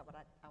 So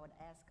I would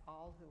ask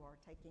all who are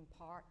taking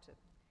part to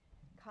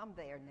come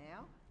there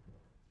now.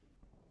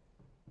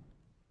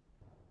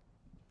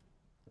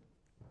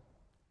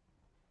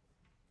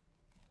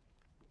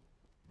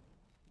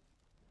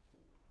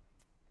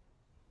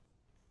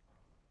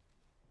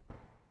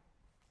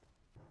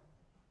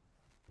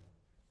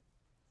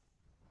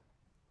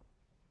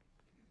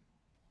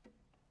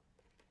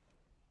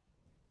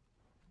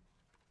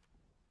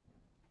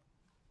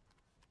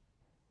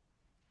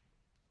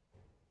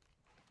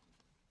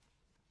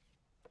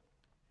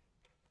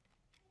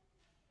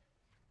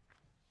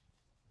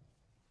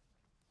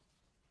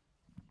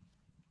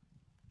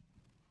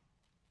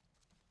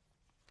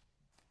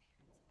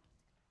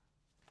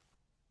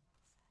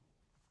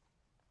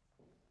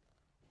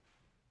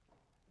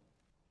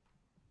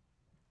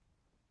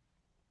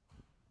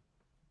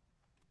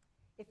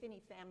 If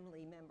any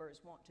family members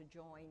want to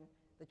join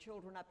the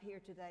children up here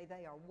today,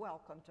 they are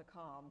welcome to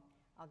come.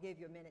 I'll give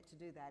you a minute to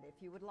do that if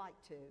you would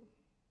like to.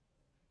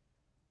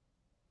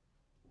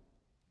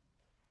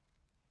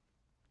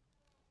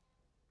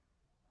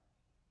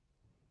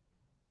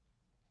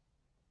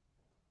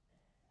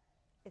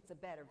 It's a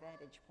better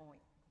vantage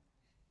point.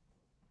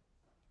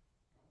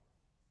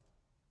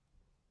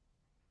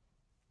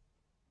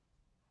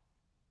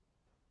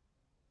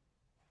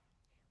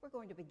 We're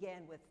going to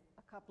begin with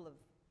a couple of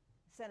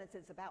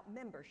sentences about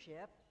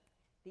membership.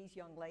 These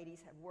young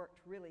ladies have worked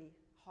really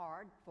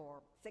hard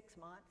for 6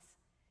 months,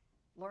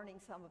 learning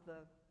some of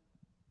the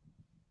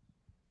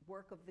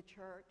work of the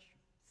church,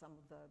 some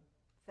of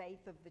the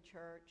faith of the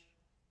church,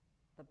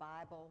 the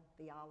Bible,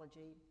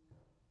 theology.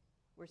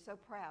 We're so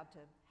proud to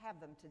have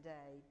them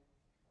today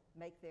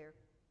make their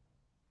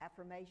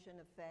affirmation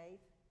of faith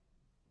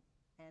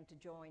and to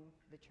join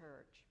the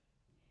church.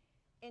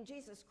 In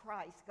Jesus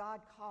Christ,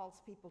 God calls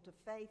people to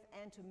faith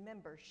and to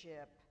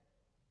membership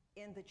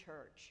in the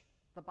church,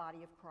 the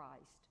body of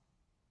Christ.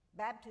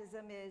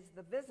 Baptism is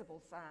the visible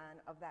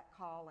sign of that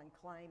call and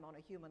claim on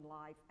a human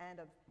life and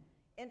of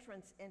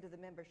entrance into the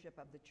membership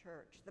of the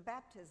church. The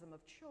baptism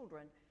of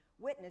children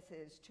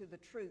witnesses to the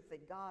truth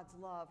that God's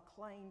love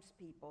claims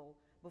people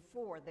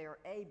before they're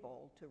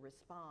able to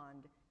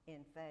respond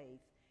in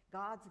faith.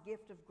 God's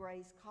gift of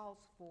grace calls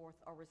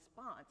forth a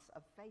response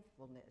of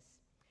faithfulness.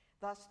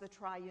 Thus, the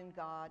triune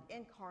God,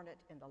 incarnate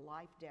in the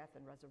life, death,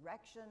 and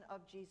resurrection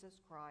of Jesus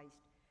Christ,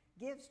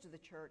 gives to the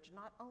church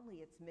not only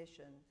its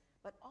mission,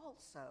 but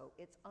also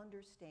its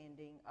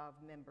understanding of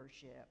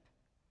membership.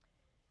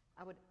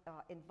 I would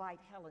invite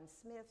Helen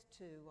Smith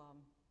to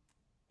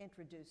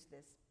introduce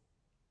this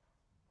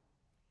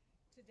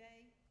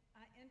Today,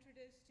 I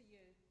introduce to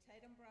you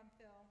Tatum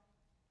Brumfield,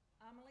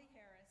 Amelie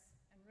Harris,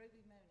 and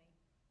Ruby Mooney.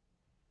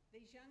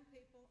 These young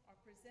people are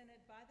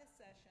presented by the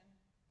session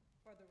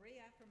for the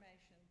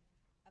reaffirmation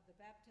of the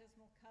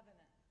baptismal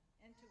covenant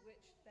into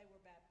which they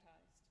were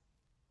baptized.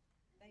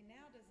 They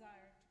now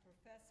desire to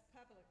profess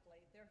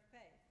publicly their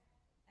faith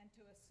and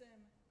to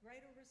assume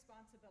greater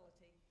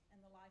responsibility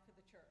in the life of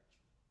the church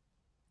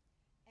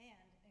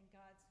and in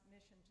God's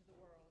mission to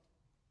the world.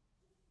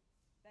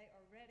 They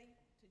are ready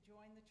to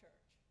join the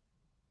church.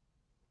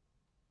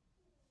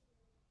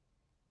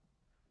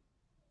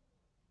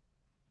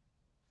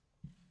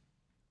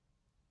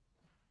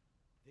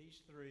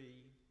 These three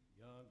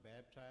young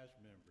baptized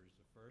members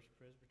of First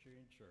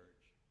Presbyterian Church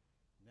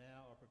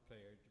now are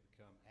prepared to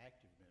become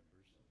active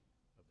members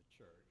of the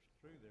church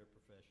through their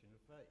profession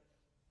of faith.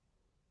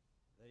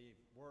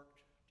 They've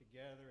worked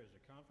together as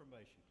a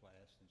confirmation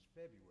class since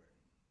February.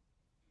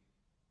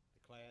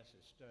 The class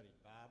has studied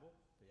Bible,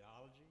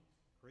 theology,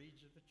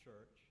 creeds of the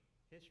church,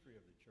 history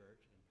of the church,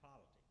 and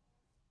polity.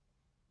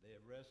 They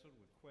have wrestled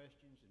with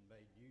questions and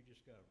made new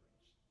discoveries.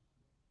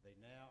 They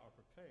now are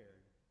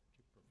prepared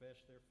to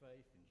profess their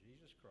faith in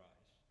Jesus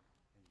Christ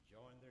and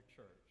join their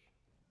church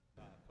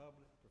by a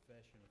public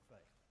profession of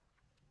faith.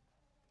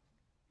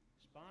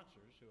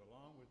 Sponsors who,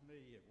 along with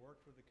me, have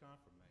worked with the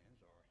confirmands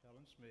are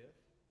Helen Smith,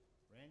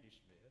 Randy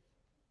Smith,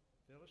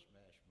 Phyllis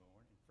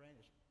Mashmorn, and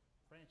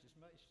Francis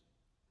Mason.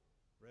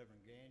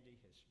 Reverend Gandy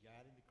has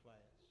guided the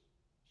class.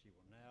 She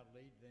will now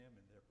lead them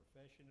in their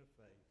profession of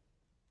faith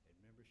and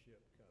membership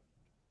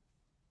covenant.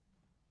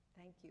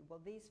 Thank you.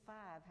 Well, these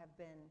five have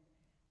been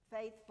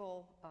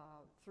faithful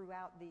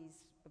throughout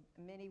these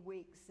many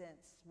weeks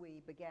since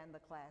we began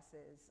the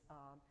classes.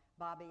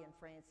 Bobby and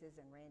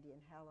Francis and Randy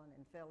and Helen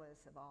and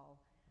Phyllis have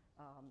all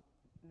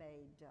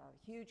made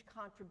huge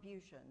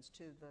contributions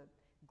to the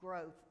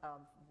growth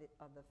of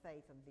the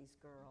faith of these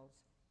girls.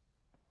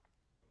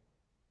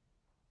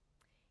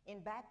 In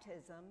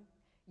baptism,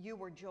 you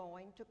were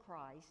joined to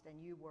Christ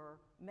and you were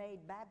made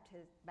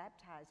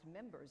baptized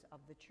members of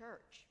the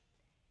church.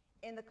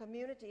 In the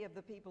community of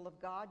the people of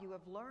God, you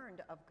have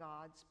learned of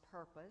God's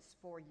purpose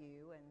for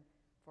you and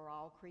for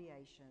all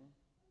creation.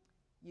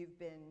 You've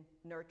been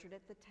nurtured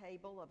at the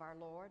table of our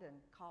Lord and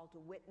called to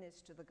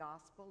witness to the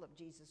gospel of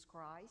Jesus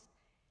Christ.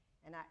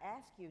 And I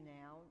ask you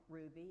now,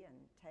 Ruby and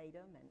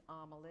Tatum and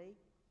Amelie,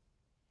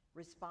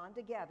 respond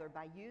together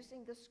by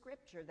using the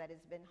scripture that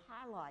has been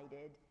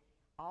highlighted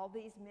all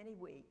these many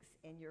weeks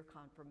in your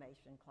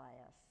confirmation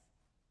class.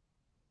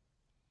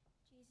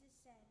 Jesus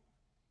said,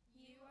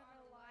 "You are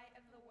the light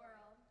of the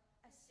world.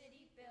 A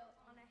city built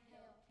on a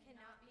hill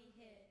cannot be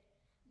hid.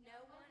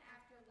 No one,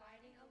 after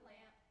lighting a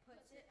lamp,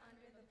 puts it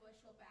under the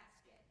bushel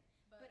basket,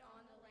 but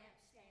on the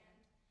lampstand,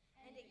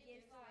 and it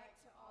gives light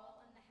to all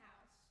in the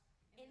house.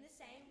 In the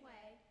same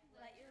way,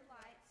 let your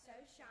light so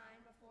shine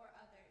before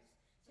others,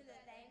 so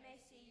that they may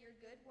see your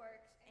good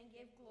works and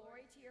give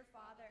glory to your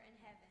Father in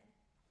heaven."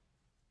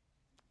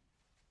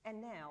 And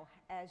now,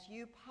 as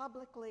you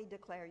publicly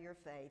declare your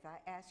faith, I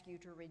ask you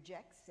to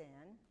reject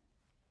sin,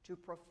 to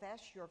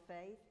profess your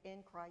faith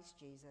in Christ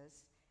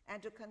Jesus,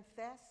 and to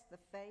confess the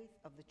faith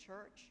of the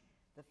church,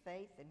 the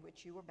faith in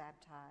which you were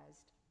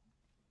baptized.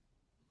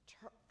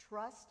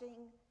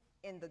 Trusting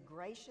in the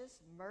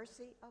gracious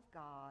mercy of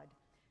God,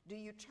 do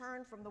you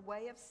turn from the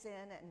way of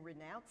sin and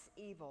renounce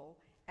evil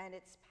and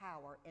its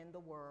power in the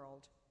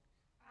world?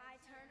 I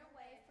turn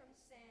away from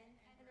sin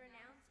and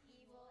renounce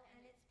evil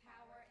and its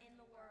power in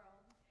the world.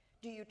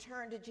 Do you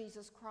turn to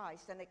Jesus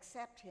Christ and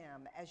accept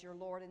him as your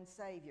Lord and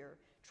Savior,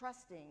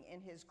 trusting in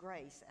his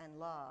grace and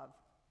love?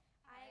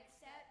 I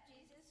accept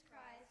Jesus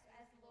Christ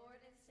as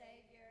Lord and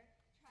Savior,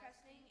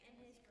 trusting in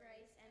his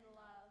grace and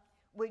love.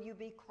 Will you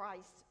be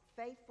Christ's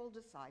faithful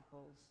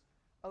disciples,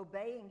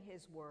 obeying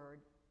his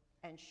word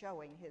and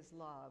showing his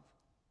love?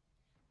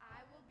 I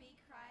will be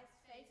Christ's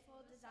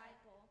faithful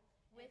disciple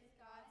with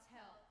God's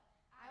help.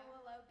 I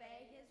will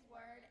obey his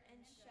word and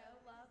show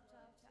love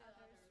to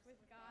others with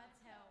God's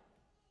help.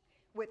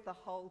 With the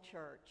whole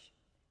church,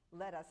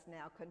 let us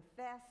now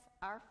confess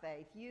our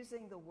faith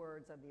using the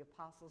words of the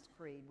Apostles'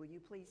 Creed. Will you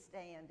please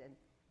stand and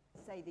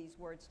say these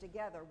words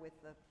together with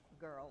the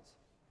girls?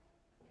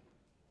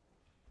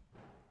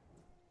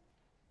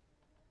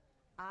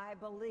 I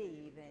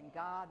believe in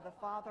God the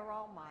Father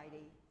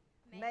Almighty,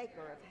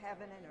 maker of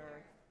heaven and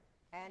earth,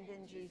 and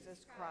in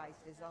Jesus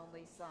Christ, his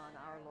only Son,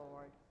 our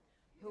Lord,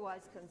 who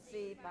was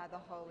conceived by the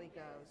Holy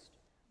Ghost,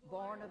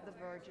 born of the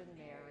Virgin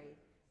Mary,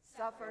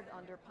 suffered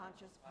under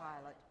Pontius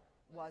Pilate,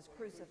 was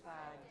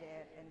crucified,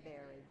 dead, and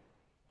buried.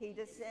 He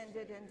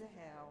descended into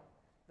hell.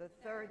 The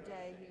third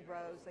day he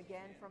rose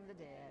again from the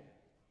dead.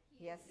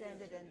 He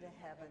ascended into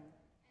heaven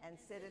and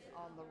sitteth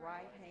on the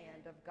right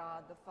hand of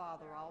God the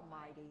Father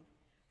Almighty.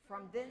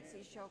 From thence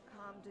he shall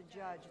come to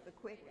judge the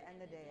quick and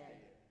the dead.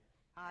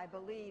 I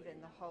believe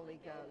in the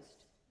Holy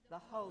Ghost, the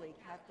holy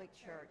Catholic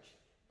Church,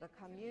 the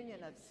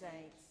communion of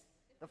saints,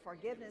 the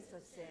forgiveness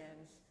of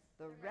sins,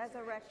 the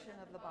resurrection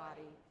of the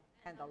body,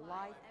 and the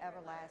life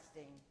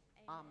everlasting.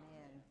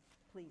 Amen.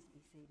 Please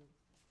be seated.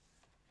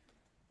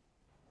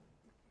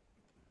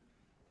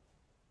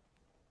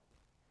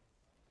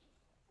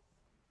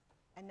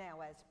 And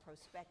now, as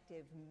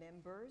prospective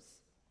members,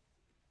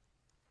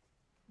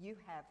 you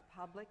have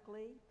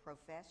publicly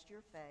professed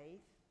your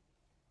faith.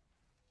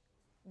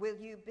 Will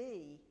you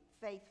be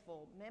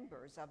faithful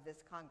members of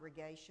this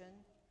congregation,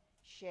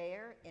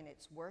 share in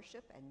its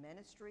worship and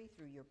ministry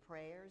through your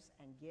prayers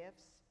and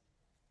gifts,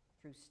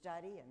 through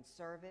study and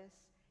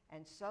service,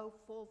 and so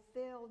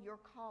fulfill your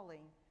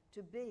calling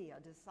to be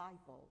a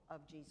disciple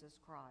of Jesus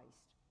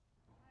Christ?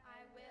 I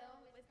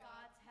will, with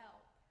God's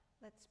help.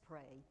 Let's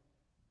pray.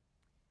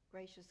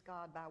 Gracious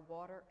God, by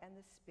water and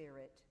the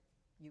Spirit,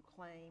 you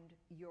claimed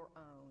your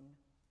own,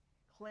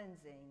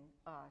 cleansing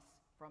us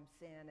from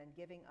sin and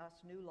giving us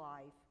new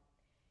life.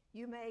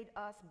 You made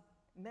us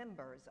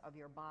members of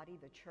your body,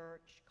 the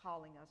church,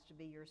 calling us to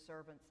be your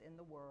servants in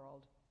the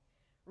world.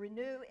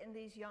 Renew in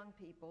these young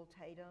people,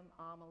 Tatum,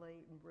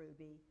 Amelie, and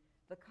Ruby,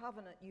 the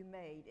covenant you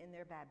made in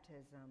their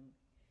baptism.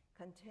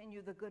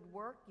 Continue the good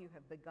work you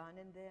have begun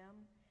in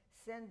them.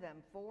 Send them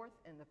forth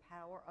in the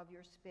power of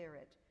your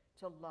Spirit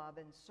to love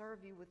and serve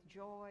you with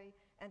joy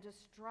and to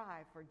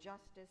strive for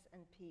justice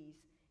and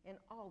peace in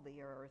all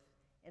the earth.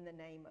 In the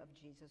name of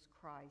Jesus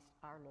Christ,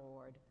 our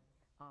Lord.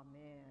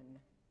 Amen.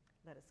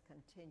 Let us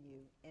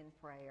continue in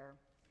prayer.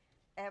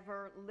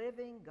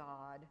 Ever-living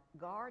God,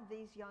 guard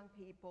these young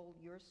people,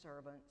 your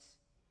servants,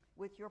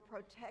 with your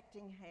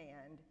protecting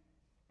hand,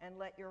 and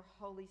let your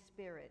Holy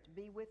Spirit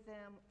be with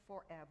them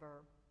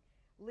forever.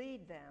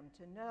 Lead them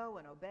to know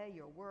and obey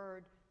your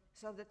word,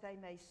 so that they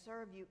may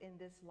serve you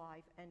in this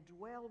life and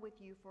dwell with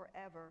you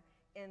forever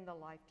in the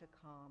life to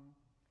come.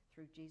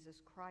 Through Jesus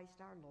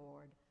Christ our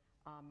Lord.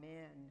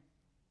 Amen.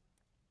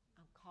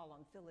 I'll call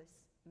on Phyllis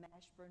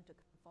Mashburn to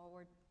come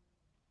forward.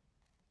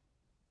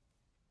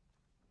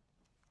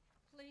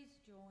 Please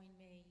join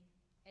me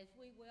as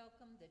we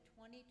welcome the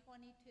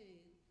 2022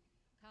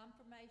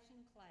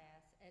 confirmation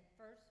class at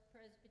First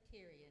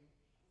Presbyterian,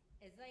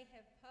 as they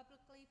have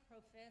publicly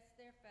professed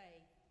their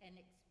faith and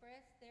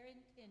expressed their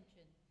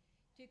intention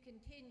to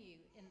continue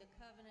in the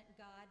covenant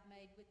God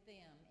made with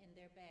them in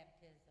their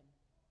baptism.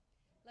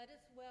 Let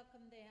us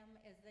welcome them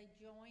as they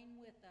join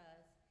with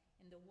us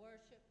in the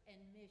worship and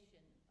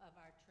mission of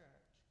our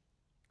church.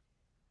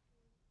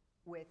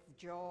 With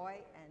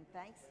joy and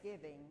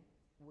thanksgiving,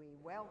 we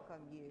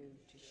welcome you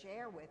to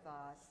share with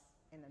us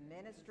in the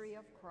ministry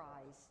of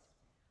Christ,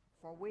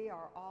 for we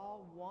are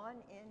all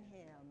one in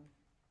him.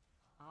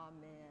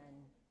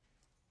 Amen.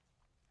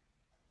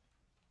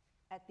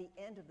 At the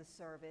end of the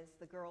service,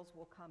 the girls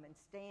will come and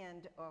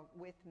stand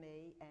with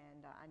me,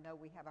 and I know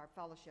we have our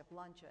fellowship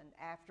luncheon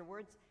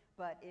afterwards,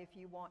 but if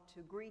you want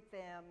to greet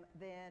them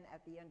then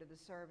at the end of the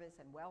service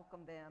and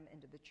welcome them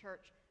into the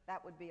church, that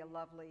would be a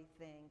lovely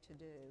thing to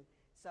do.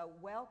 So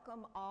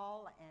welcome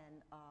all,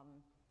 and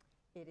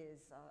it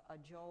is a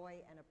joy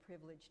and a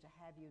privilege to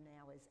have you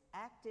now as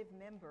active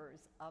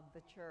members of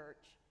the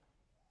church.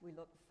 We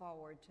look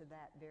forward to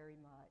that very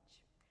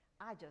much.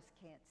 I just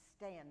can't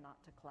stand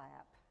not to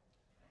clap.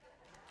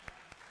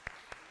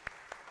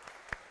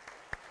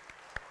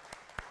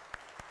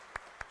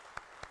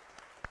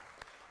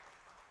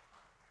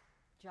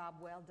 Job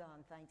well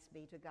done, thanks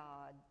be to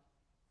God.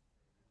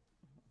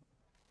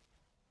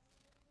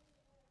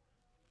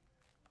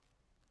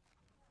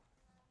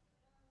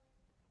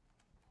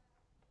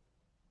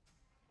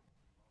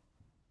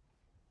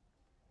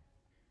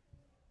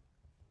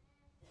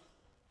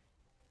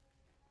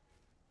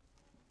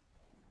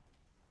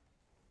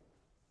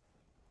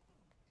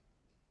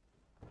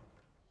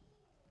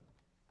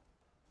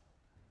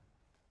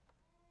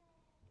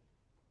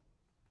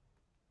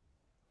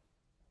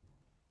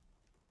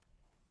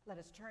 Let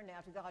us turn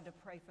now to God to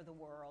pray for the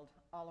world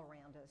all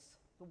around us,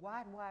 the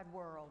wide, wide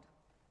world,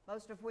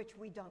 most of which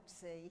we don't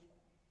see,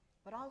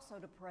 but also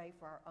to pray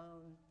for our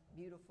own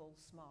beautiful,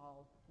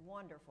 small,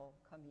 wonderful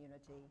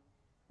community,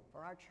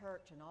 for our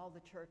church and all the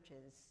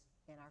churches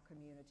in our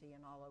community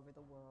and all over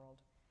the world.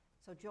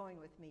 So join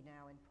with me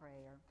now in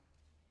prayer.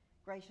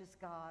 Gracious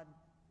God,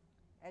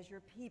 as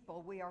your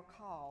people, we are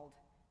called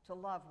to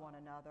love one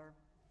another.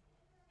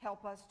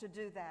 Help us to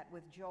do that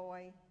with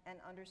joy and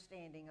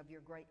understanding of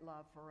your great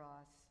love for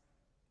us.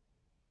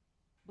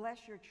 Bless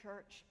your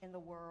church in the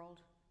world.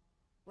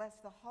 Bless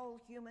the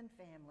whole human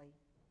family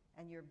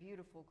and your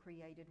beautiful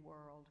created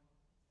world.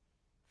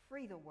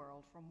 Free the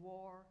world from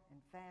war and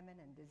famine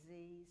and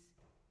disease.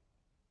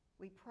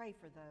 We pray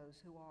for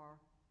those who are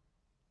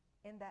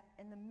in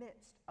the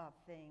midst of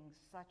things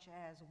such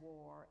as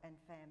war and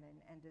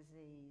famine and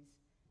disease,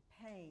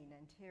 pain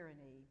and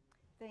tyranny,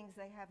 things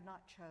they have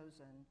not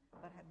chosen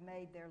but have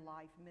made their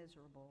life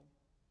miserable.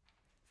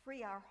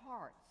 Free our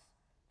hearts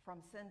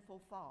from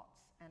sinful thoughts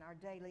and our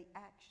daily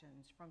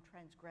actions from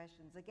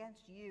transgressions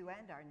against you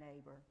and our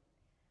neighbor.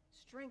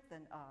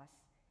 Strengthen us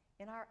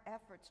in our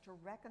efforts to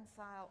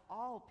reconcile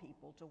all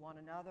people to one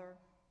another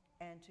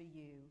and to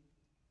you.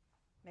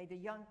 May the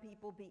young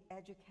people be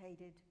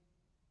educated,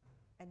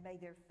 and may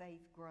their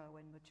faith grow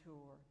and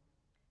mature.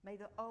 May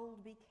the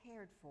old be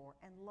cared for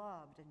and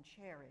loved and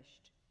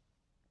cherished.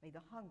 May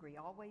the hungry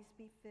always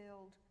be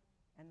filled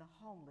and the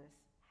homeless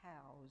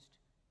housed.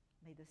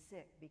 May the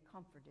sick be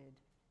comforted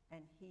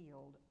and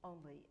healed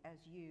only as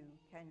you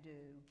can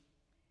do.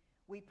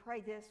 We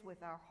pray this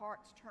with our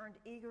hearts turned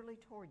eagerly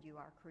toward you,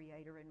 our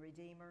Creator and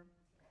Redeemer.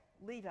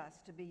 Lead us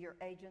to be your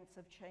agents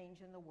of change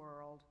in the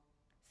world.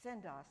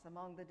 Send us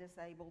among the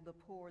disabled, the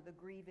poor, the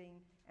grieving,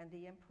 and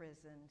the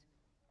imprisoned,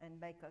 and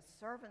make us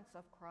servants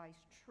of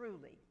Christ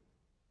truly.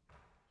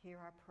 Hear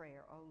our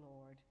prayer, O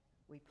Lord.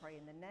 We pray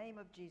in the name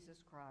of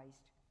Jesus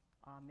Christ.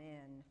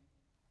 Amen.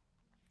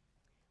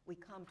 We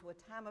come to a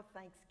time of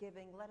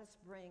thanksgiving. Let us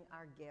bring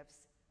our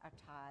gifts, our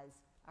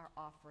tithes, our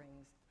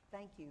offerings.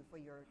 Thank you for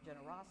your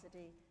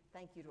generosity.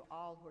 Thank you to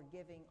all who are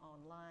giving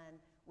online.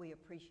 We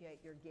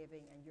appreciate your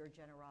giving and your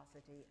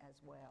generosity as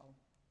well.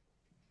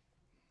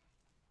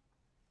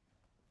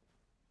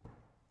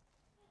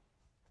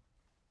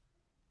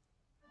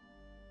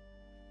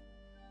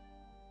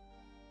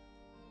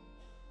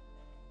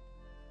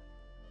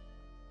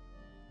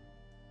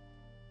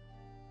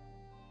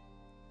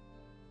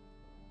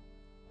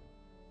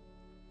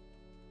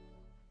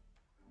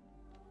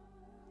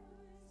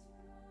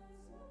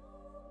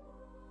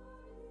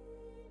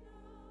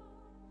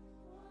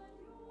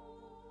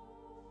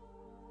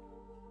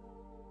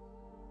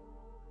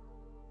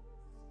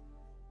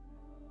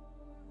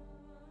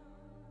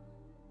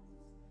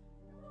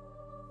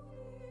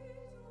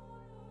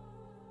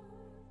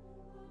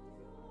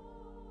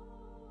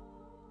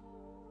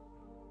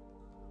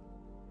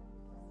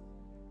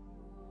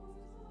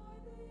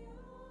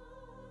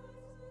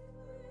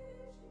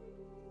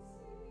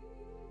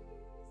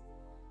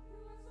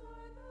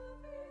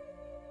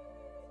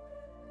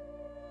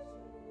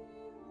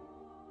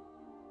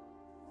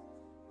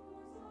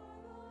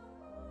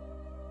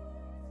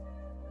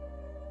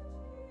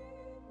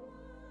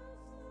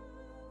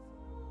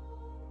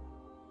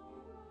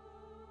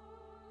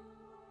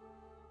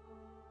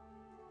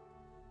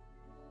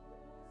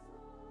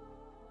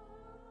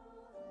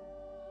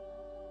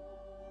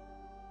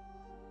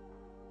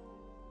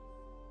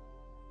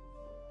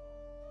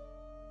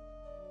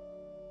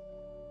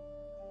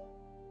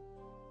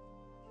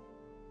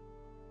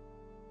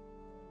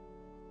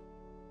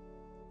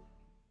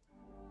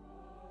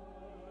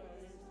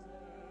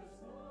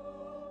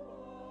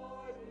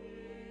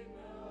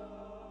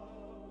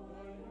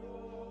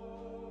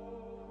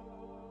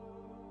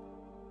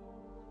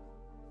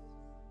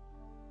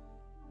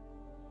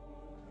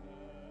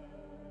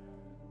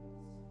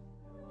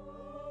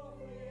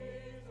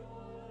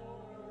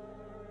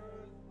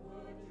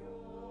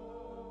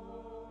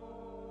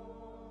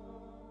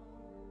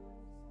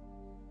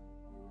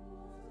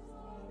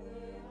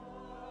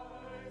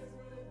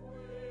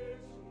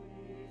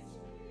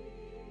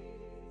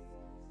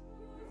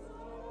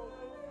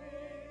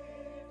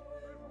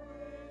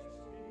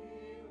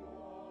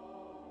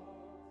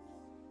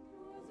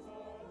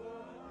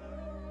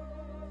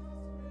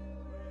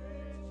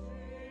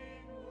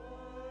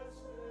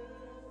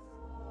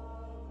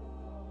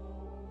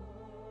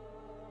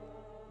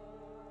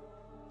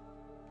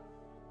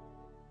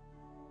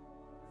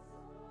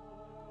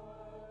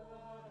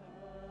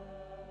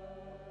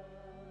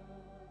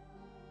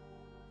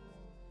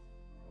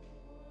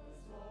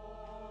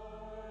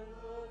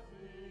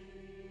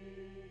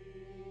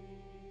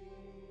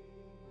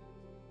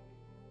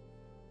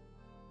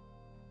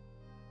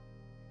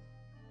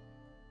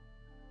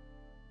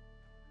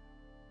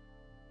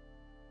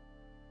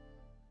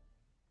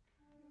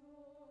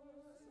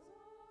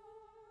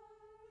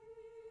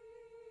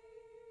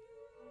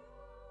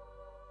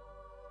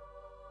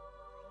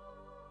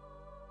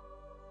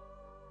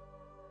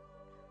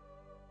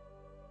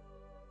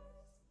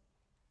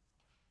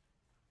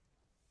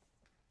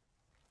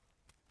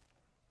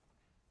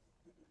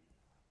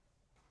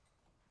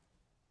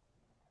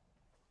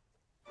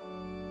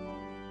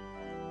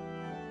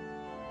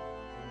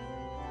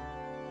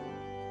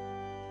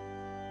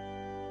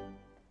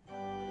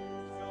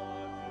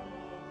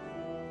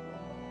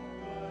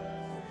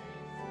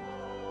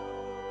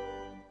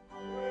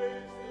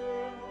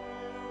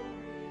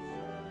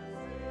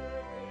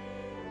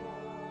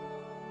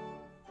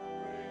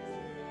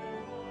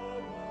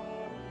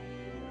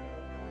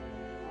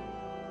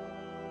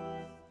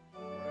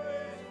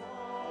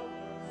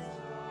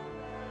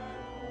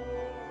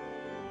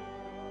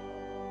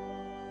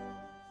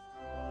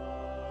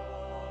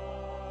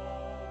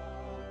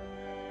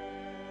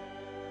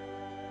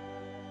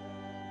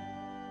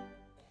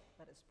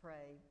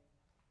 Pray.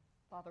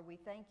 Father, we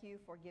thank you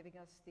for giving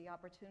us the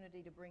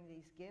opportunity to bring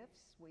these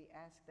gifts. We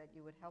ask that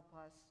you would help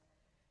us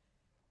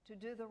to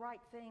do the right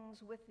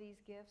things with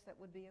these gifts that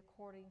would be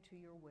according to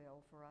your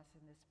will for us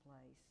in this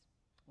place.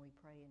 We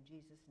pray in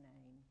Jesus'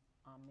 name.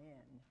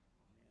 Amen.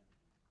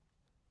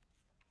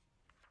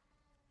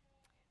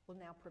 We'll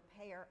now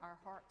prepare our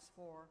hearts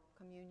for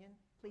communion.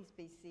 Please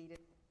be seated.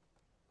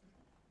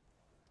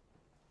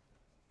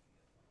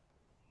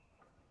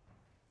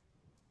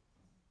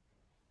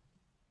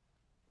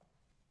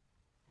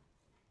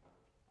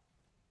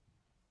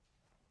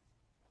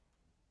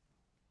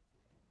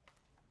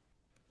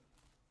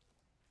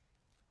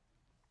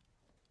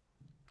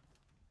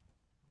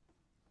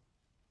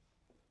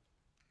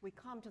 We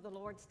come to the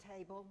Lord's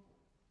table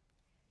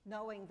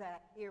knowing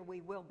that here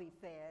we will be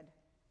fed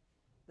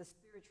the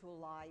spiritual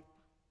life,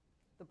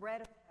 the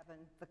bread of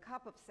heaven, the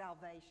cup of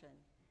salvation,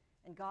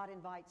 and God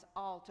invites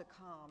all to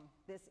come.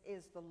 This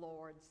is the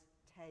Lord's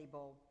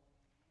table.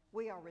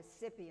 We are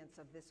recipients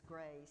of this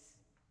grace,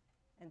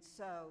 and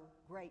so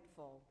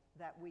grateful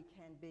that we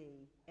can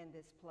be in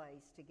this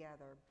place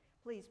together.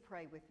 Please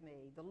pray with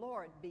me. The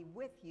Lord be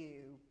with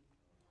you.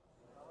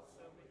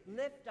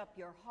 Lift up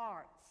your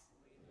hearts.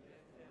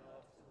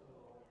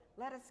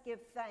 Let us give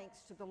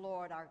thanks to the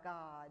Lord our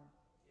God.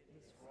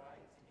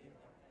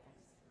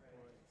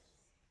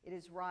 It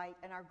is right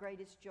and our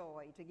greatest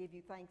joy to give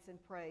you thanks and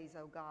praise,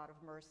 O God of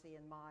mercy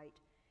and might.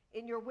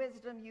 In your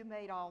wisdom you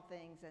made all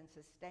things and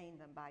sustained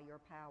them by your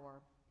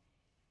power.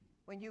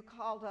 When you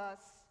called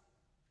us,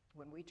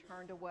 when we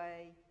turned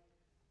away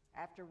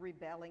after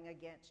rebelling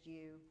against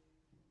you,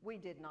 we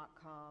did not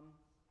come.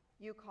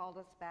 You called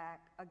us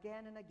back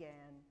again and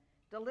again,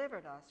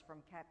 delivered us from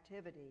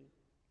captivity,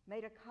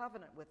 made a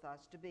covenant with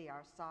us to be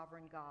our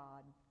sovereign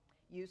God.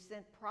 You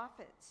sent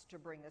prophets to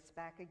bring us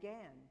back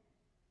again.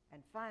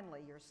 And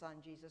finally, your Son,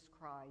 Jesus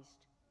Christ,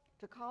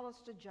 to call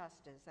us to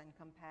justice and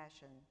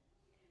compassion.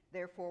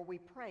 Therefore, we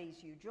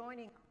praise you,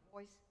 joining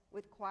our voice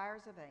with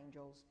choirs of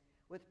angels,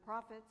 with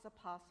prophets,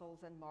 apostles,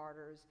 and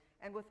martyrs,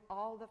 and with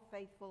all the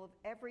faithful of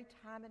every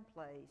time and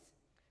place,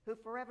 who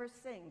forever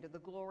sing to the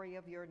glory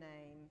of your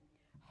name.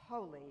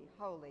 Holy,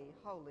 holy,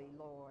 holy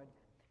Lord,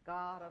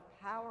 God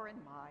of power and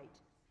might,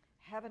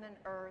 heaven and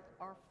earth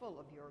are full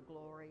of your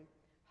glory.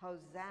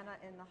 Hosanna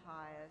in the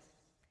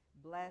highest.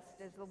 Blessed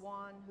is the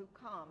one who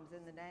comes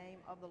in the name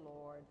of the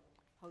Lord.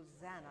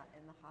 Hosanna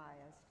in the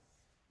highest.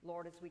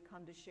 Lord, as we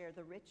come to share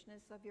the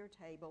richness of your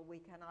table, we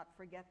cannot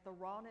forget the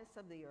rawness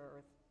of the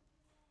earth.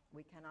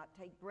 We cannot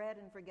take bread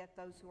and forget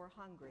those who are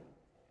hungry.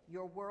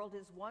 Your world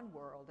is one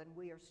world, and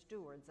we are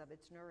stewards of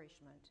its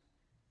nourishment.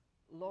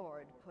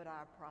 Lord, put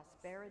our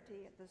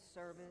prosperity at the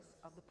service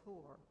of the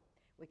poor.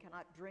 We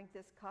cannot drink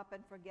this cup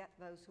and forget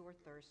those who are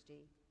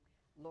thirsty.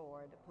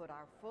 Lord, put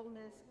our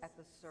fullness at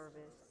the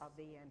service of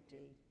the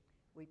empty.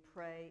 We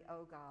pray,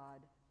 O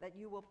God, that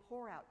you will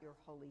pour out your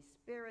Holy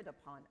Spirit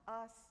upon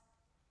us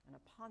and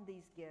upon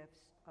these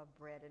gifts of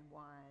bread and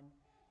wine,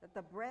 that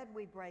the bread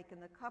we break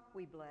and the cup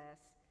we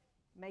bless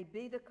may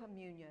be the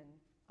communion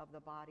of the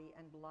body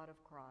and blood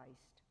of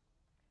Christ.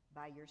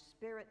 By your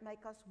Spirit,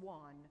 make us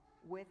one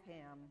with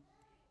him.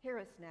 Hear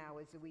us now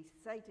as we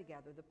say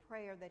together the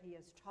prayer that he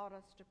has taught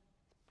us to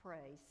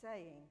pray,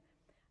 saying,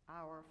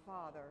 Our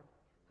Father,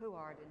 who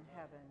art in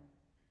heaven,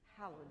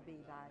 hallowed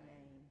be thy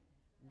name.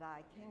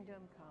 Thy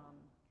kingdom come,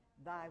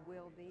 thy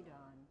will be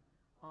done,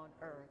 on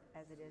earth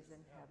as it is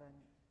in heaven.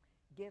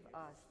 Give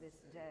us this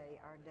day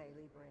our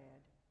daily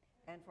bread,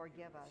 and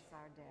forgive us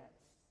our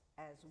debts,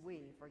 as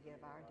we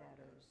forgive our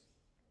debtors.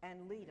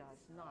 And lead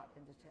us not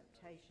into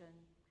temptation,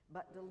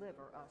 but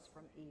deliver us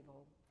from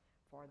evil.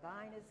 For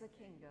thine is the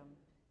kingdom,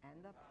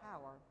 and the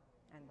power,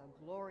 and the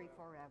glory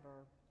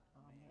forever.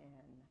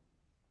 Amen.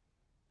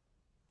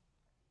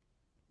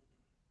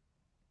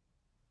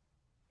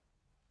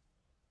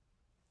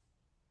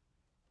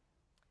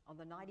 On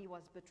the night he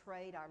was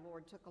betrayed, our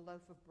Lord took a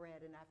loaf of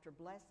bread, and after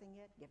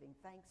blessing it, giving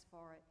thanks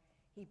for it,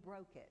 he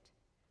broke it,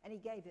 and he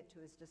gave it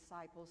to his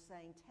disciples,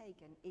 saying,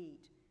 Take and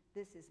eat.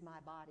 This is my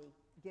body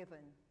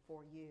given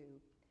for you.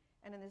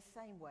 And in the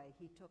same way,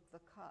 he took the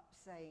cup,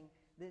 saying,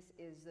 This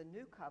is the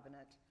new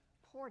covenant,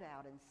 poured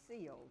out and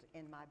sealed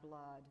in my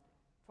blood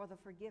for the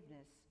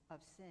forgiveness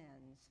of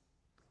sins.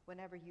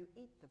 Whenever you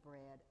eat the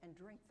bread and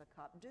drink the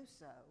cup, do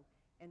so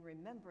in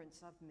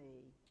remembrance of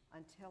me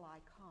until I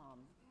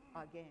come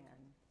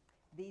again.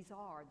 These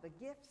are the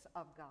gifts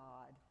of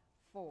God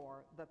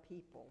for the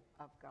people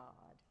of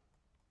God.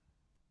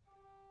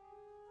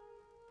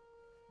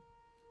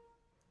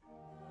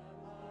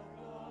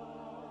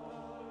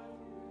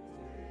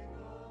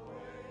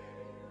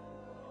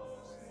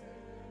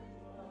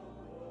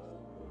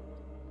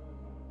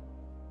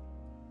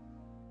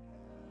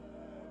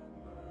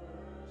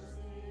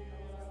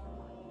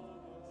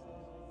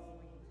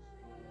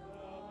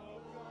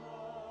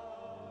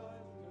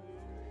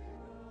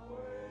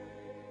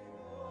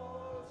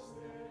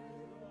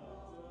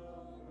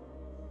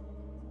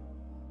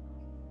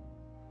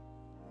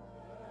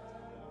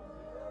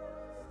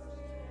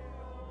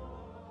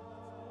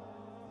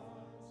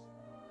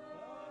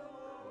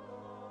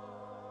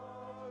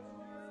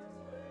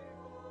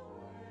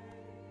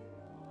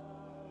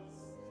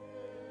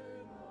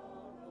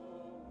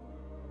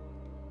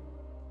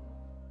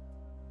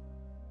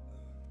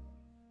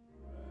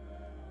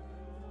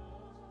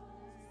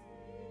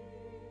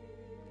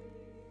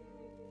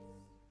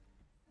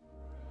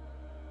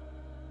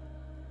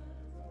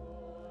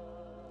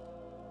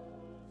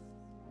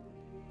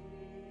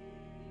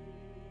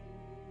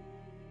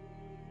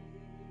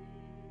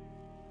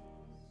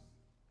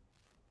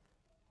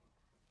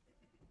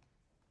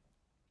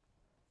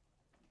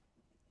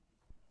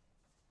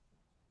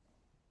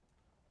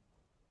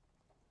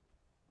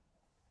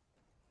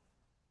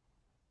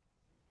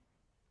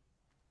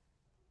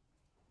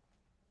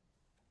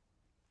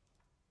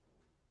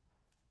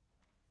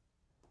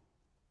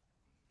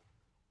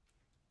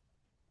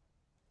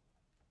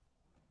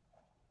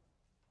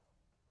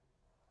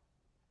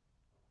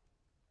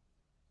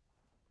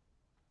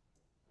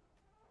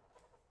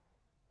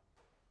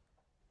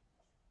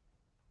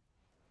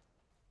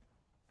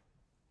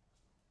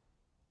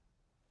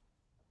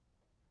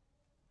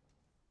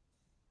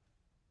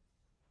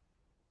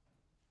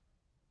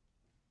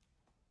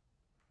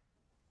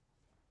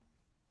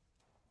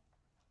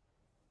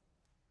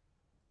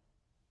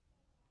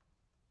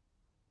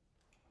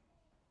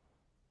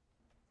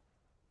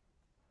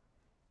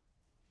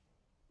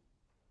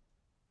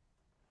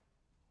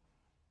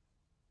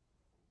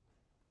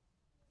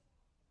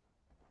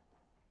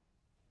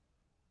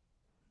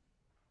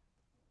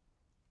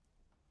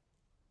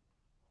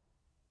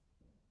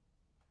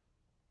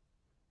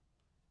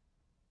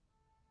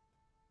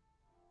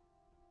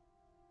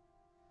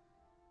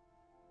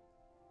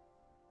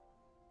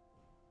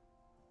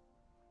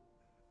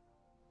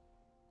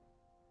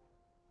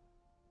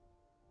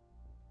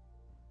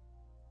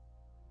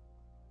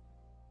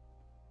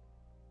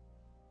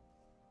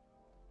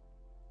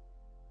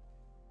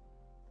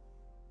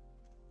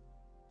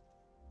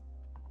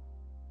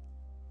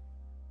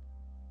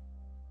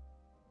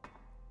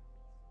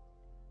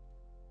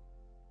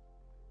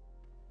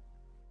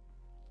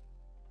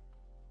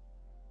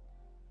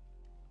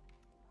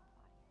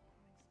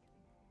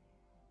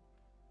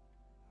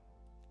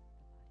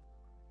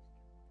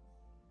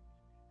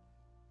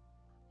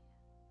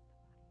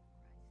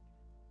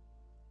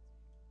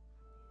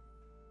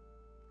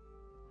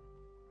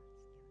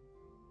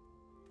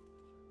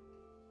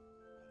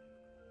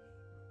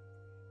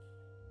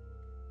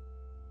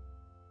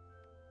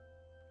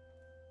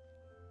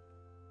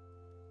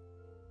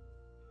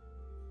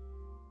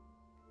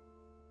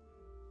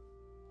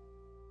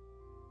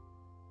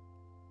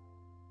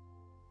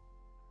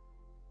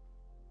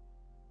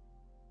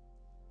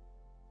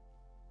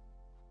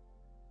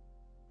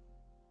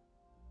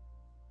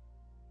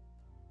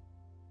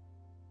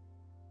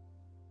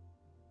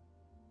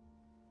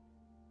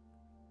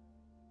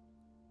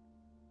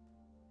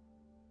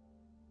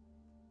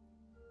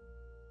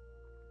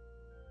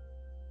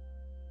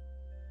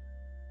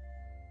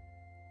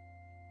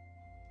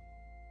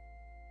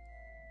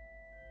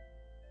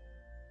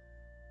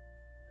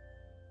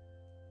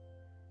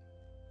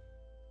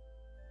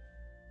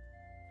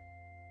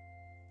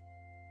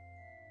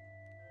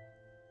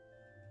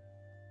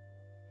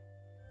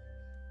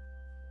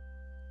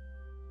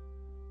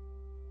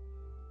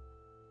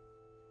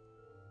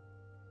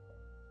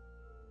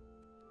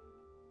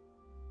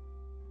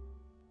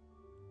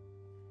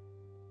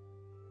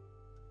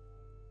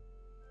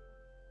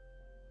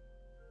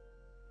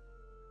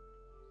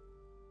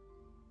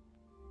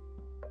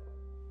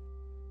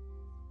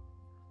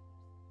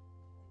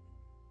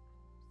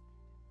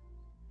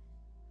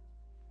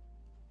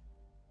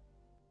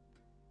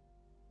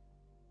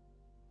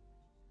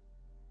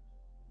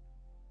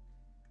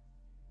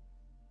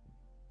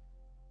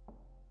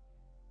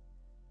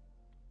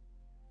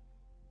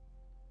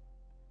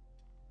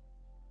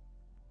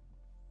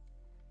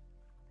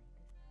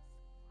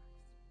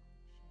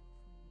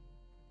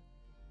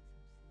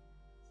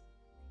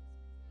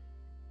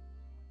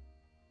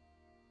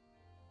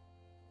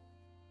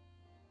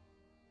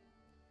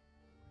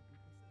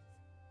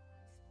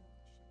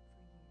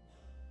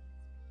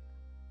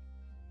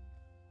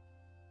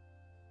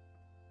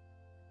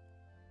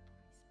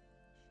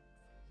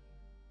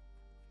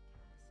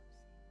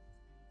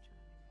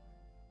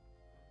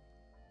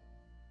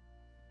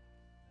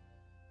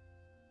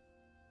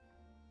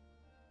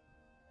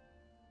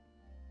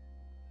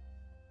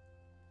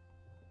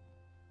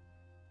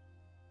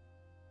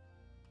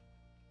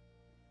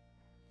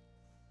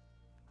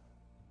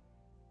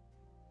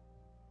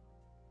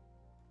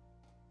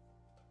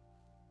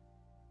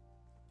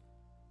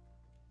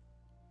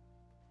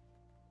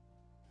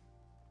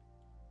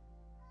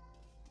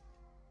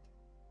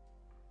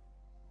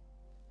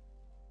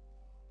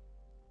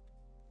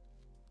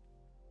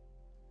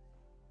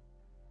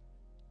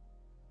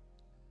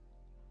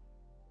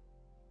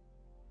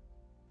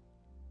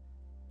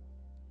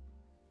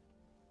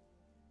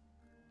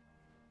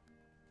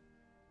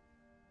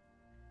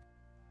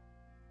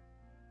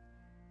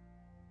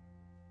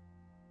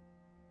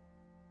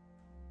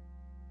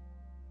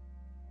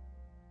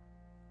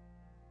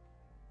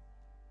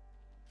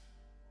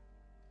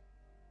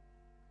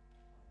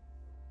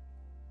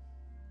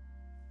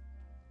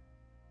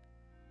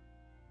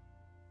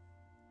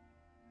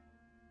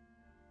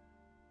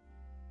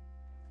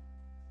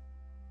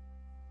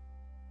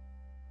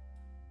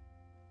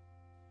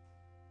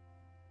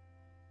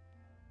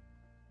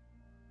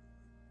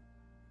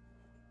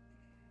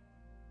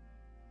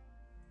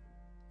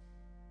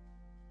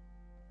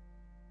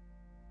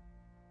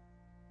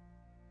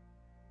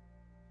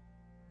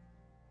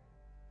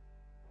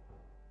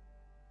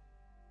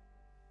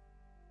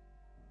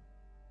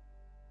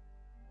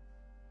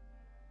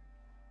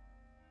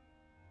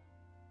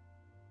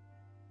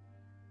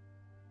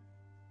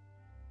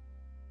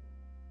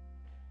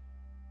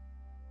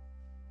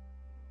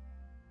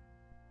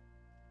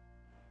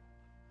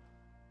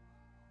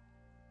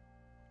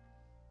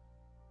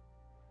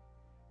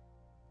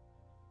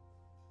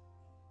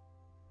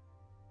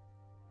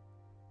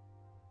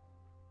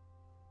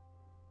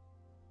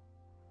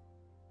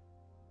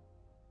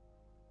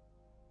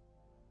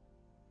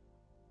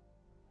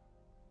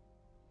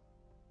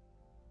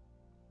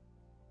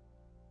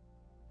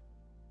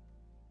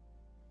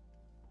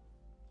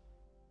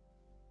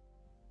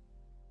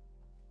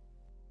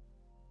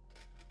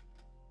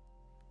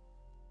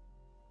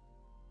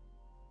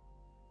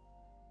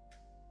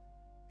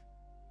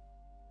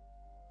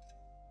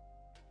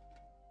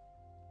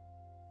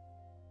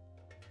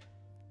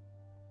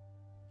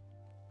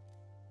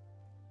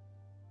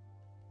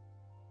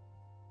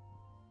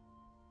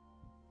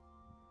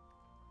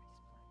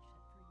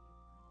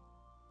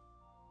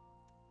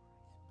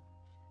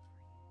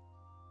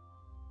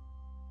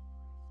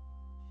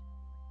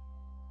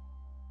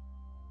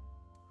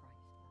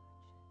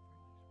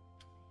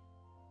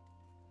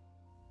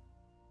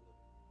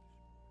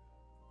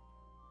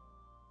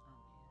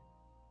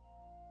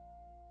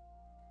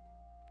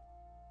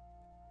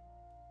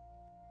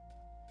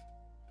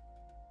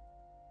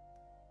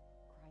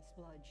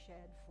 blood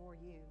shed for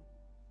you.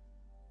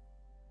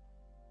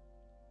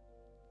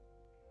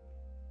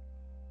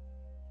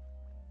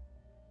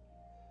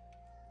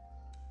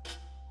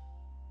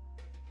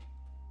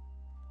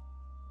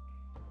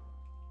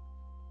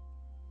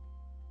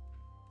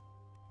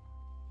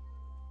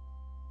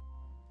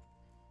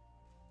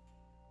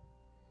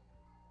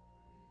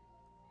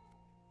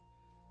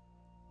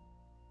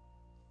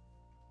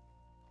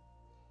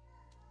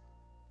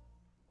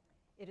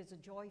 It is a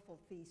joyful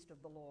feast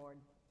of the Lord.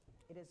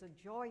 It is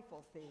a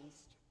joyful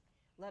feast.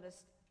 Let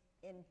us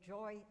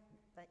enjoy,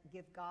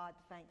 give God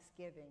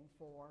thanksgiving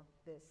for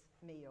this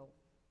meal.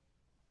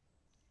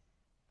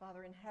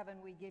 Father in heaven,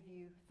 we give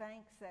you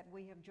thanks that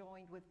we have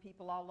joined with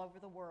people all over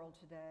the world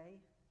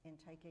today in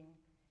taking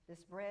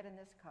this bread and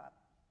this cup.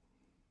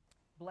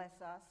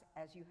 Bless us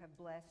as you have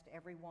blessed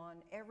everyone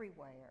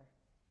everywhere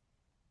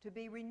to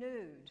be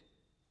renewed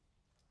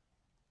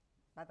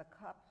by the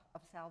cup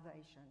of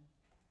salvation,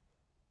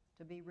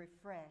 to be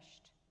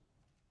refreshed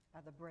by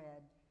the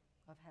bread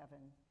of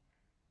heaven.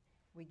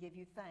 We give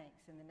you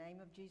thanks in the name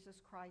of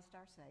Jesus Christ,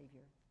 our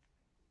Savior.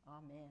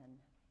 Amen.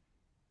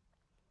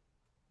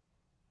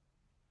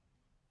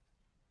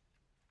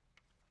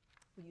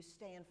 Will you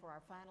stand for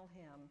our final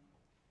hymn?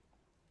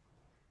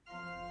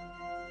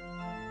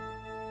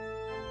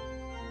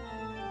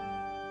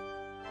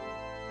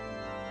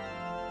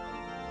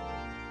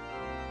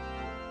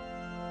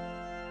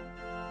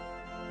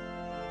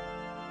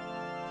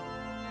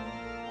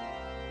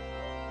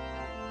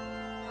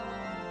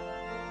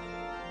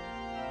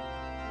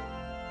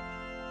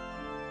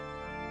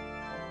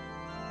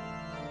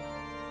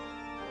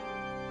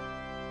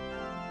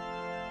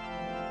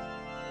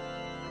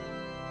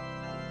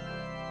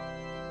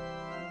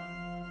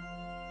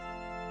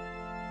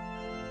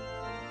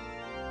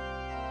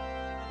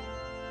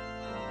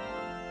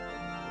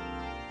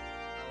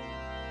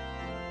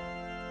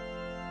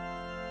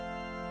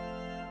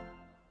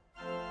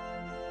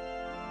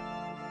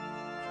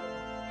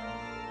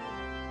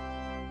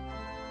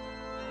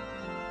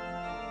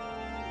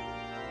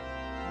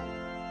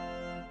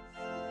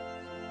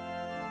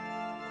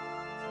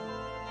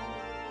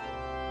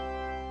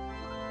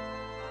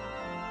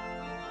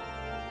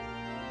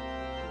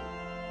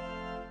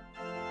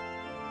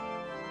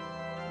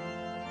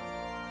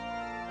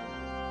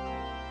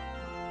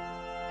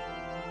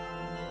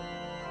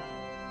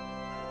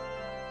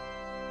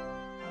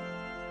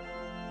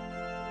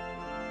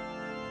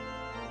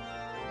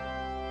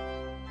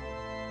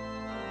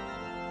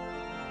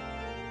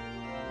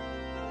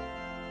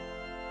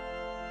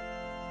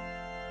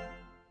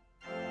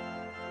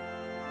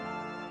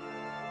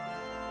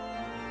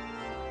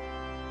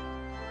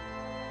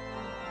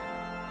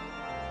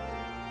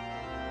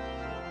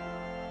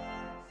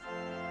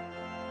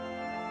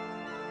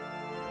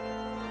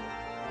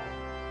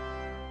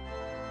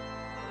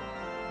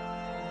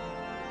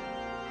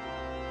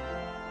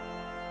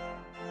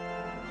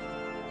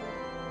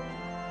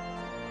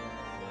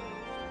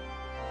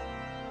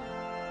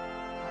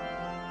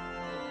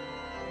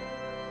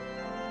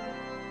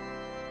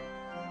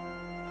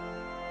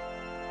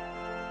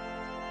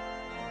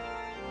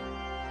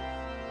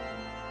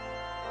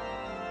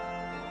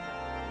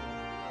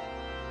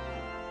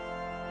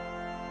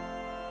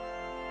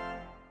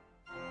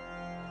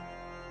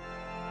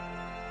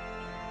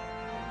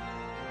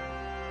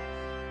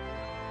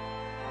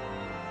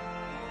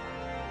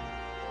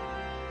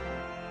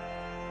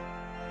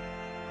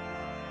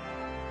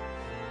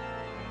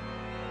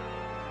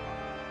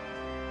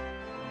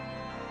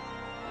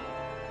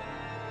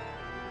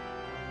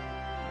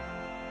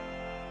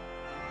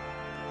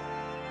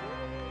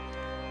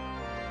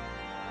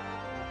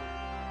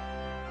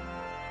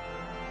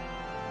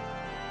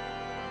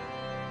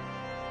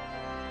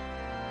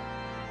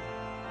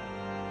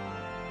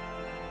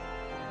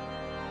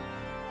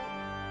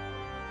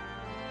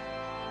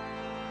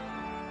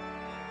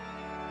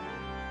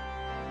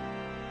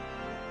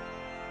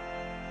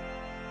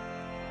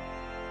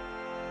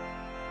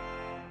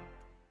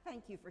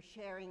 Thank you for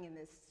sharing in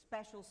this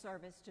special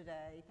service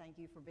today. Thank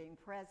you for being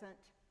present.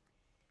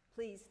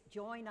 Please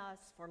join us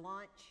for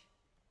lunch.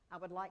 I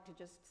would like to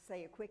just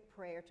say a quick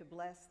prayer to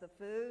bless the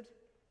food.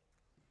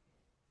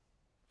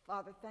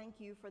 Father, thank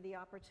you for the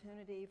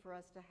opportunity for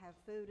us to have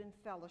food and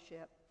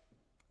fellowship.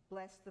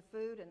 Bless the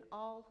food and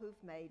all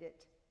who've made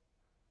it.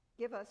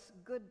 Give us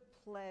good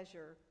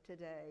pleasure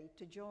today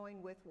to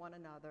join with one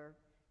another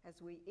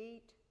as we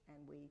eat and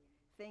we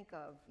think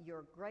of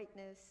your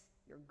greatness,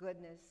 your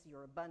goodness,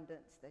 your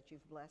abundance that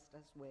you've blessed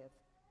us with.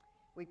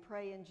 We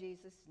pray in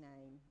Jesus'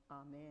 name,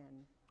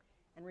 amen.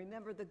 And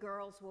remember, the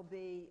girls will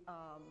be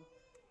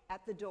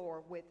at the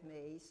door with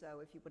me, so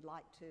if you would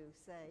like to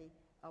say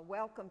a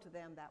welcome to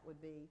them, that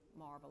would be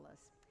marvelous.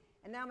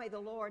 And now may the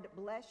Lord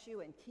bless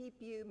you and keep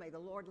you. May the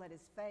Lord let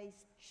his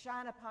face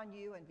shine upon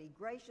you and be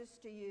gracious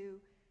to you.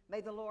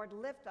 May the Lord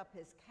lift up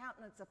his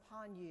countenance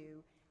upon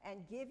you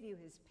and give you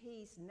his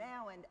peace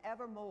now and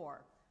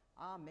evermore.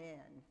 Amen.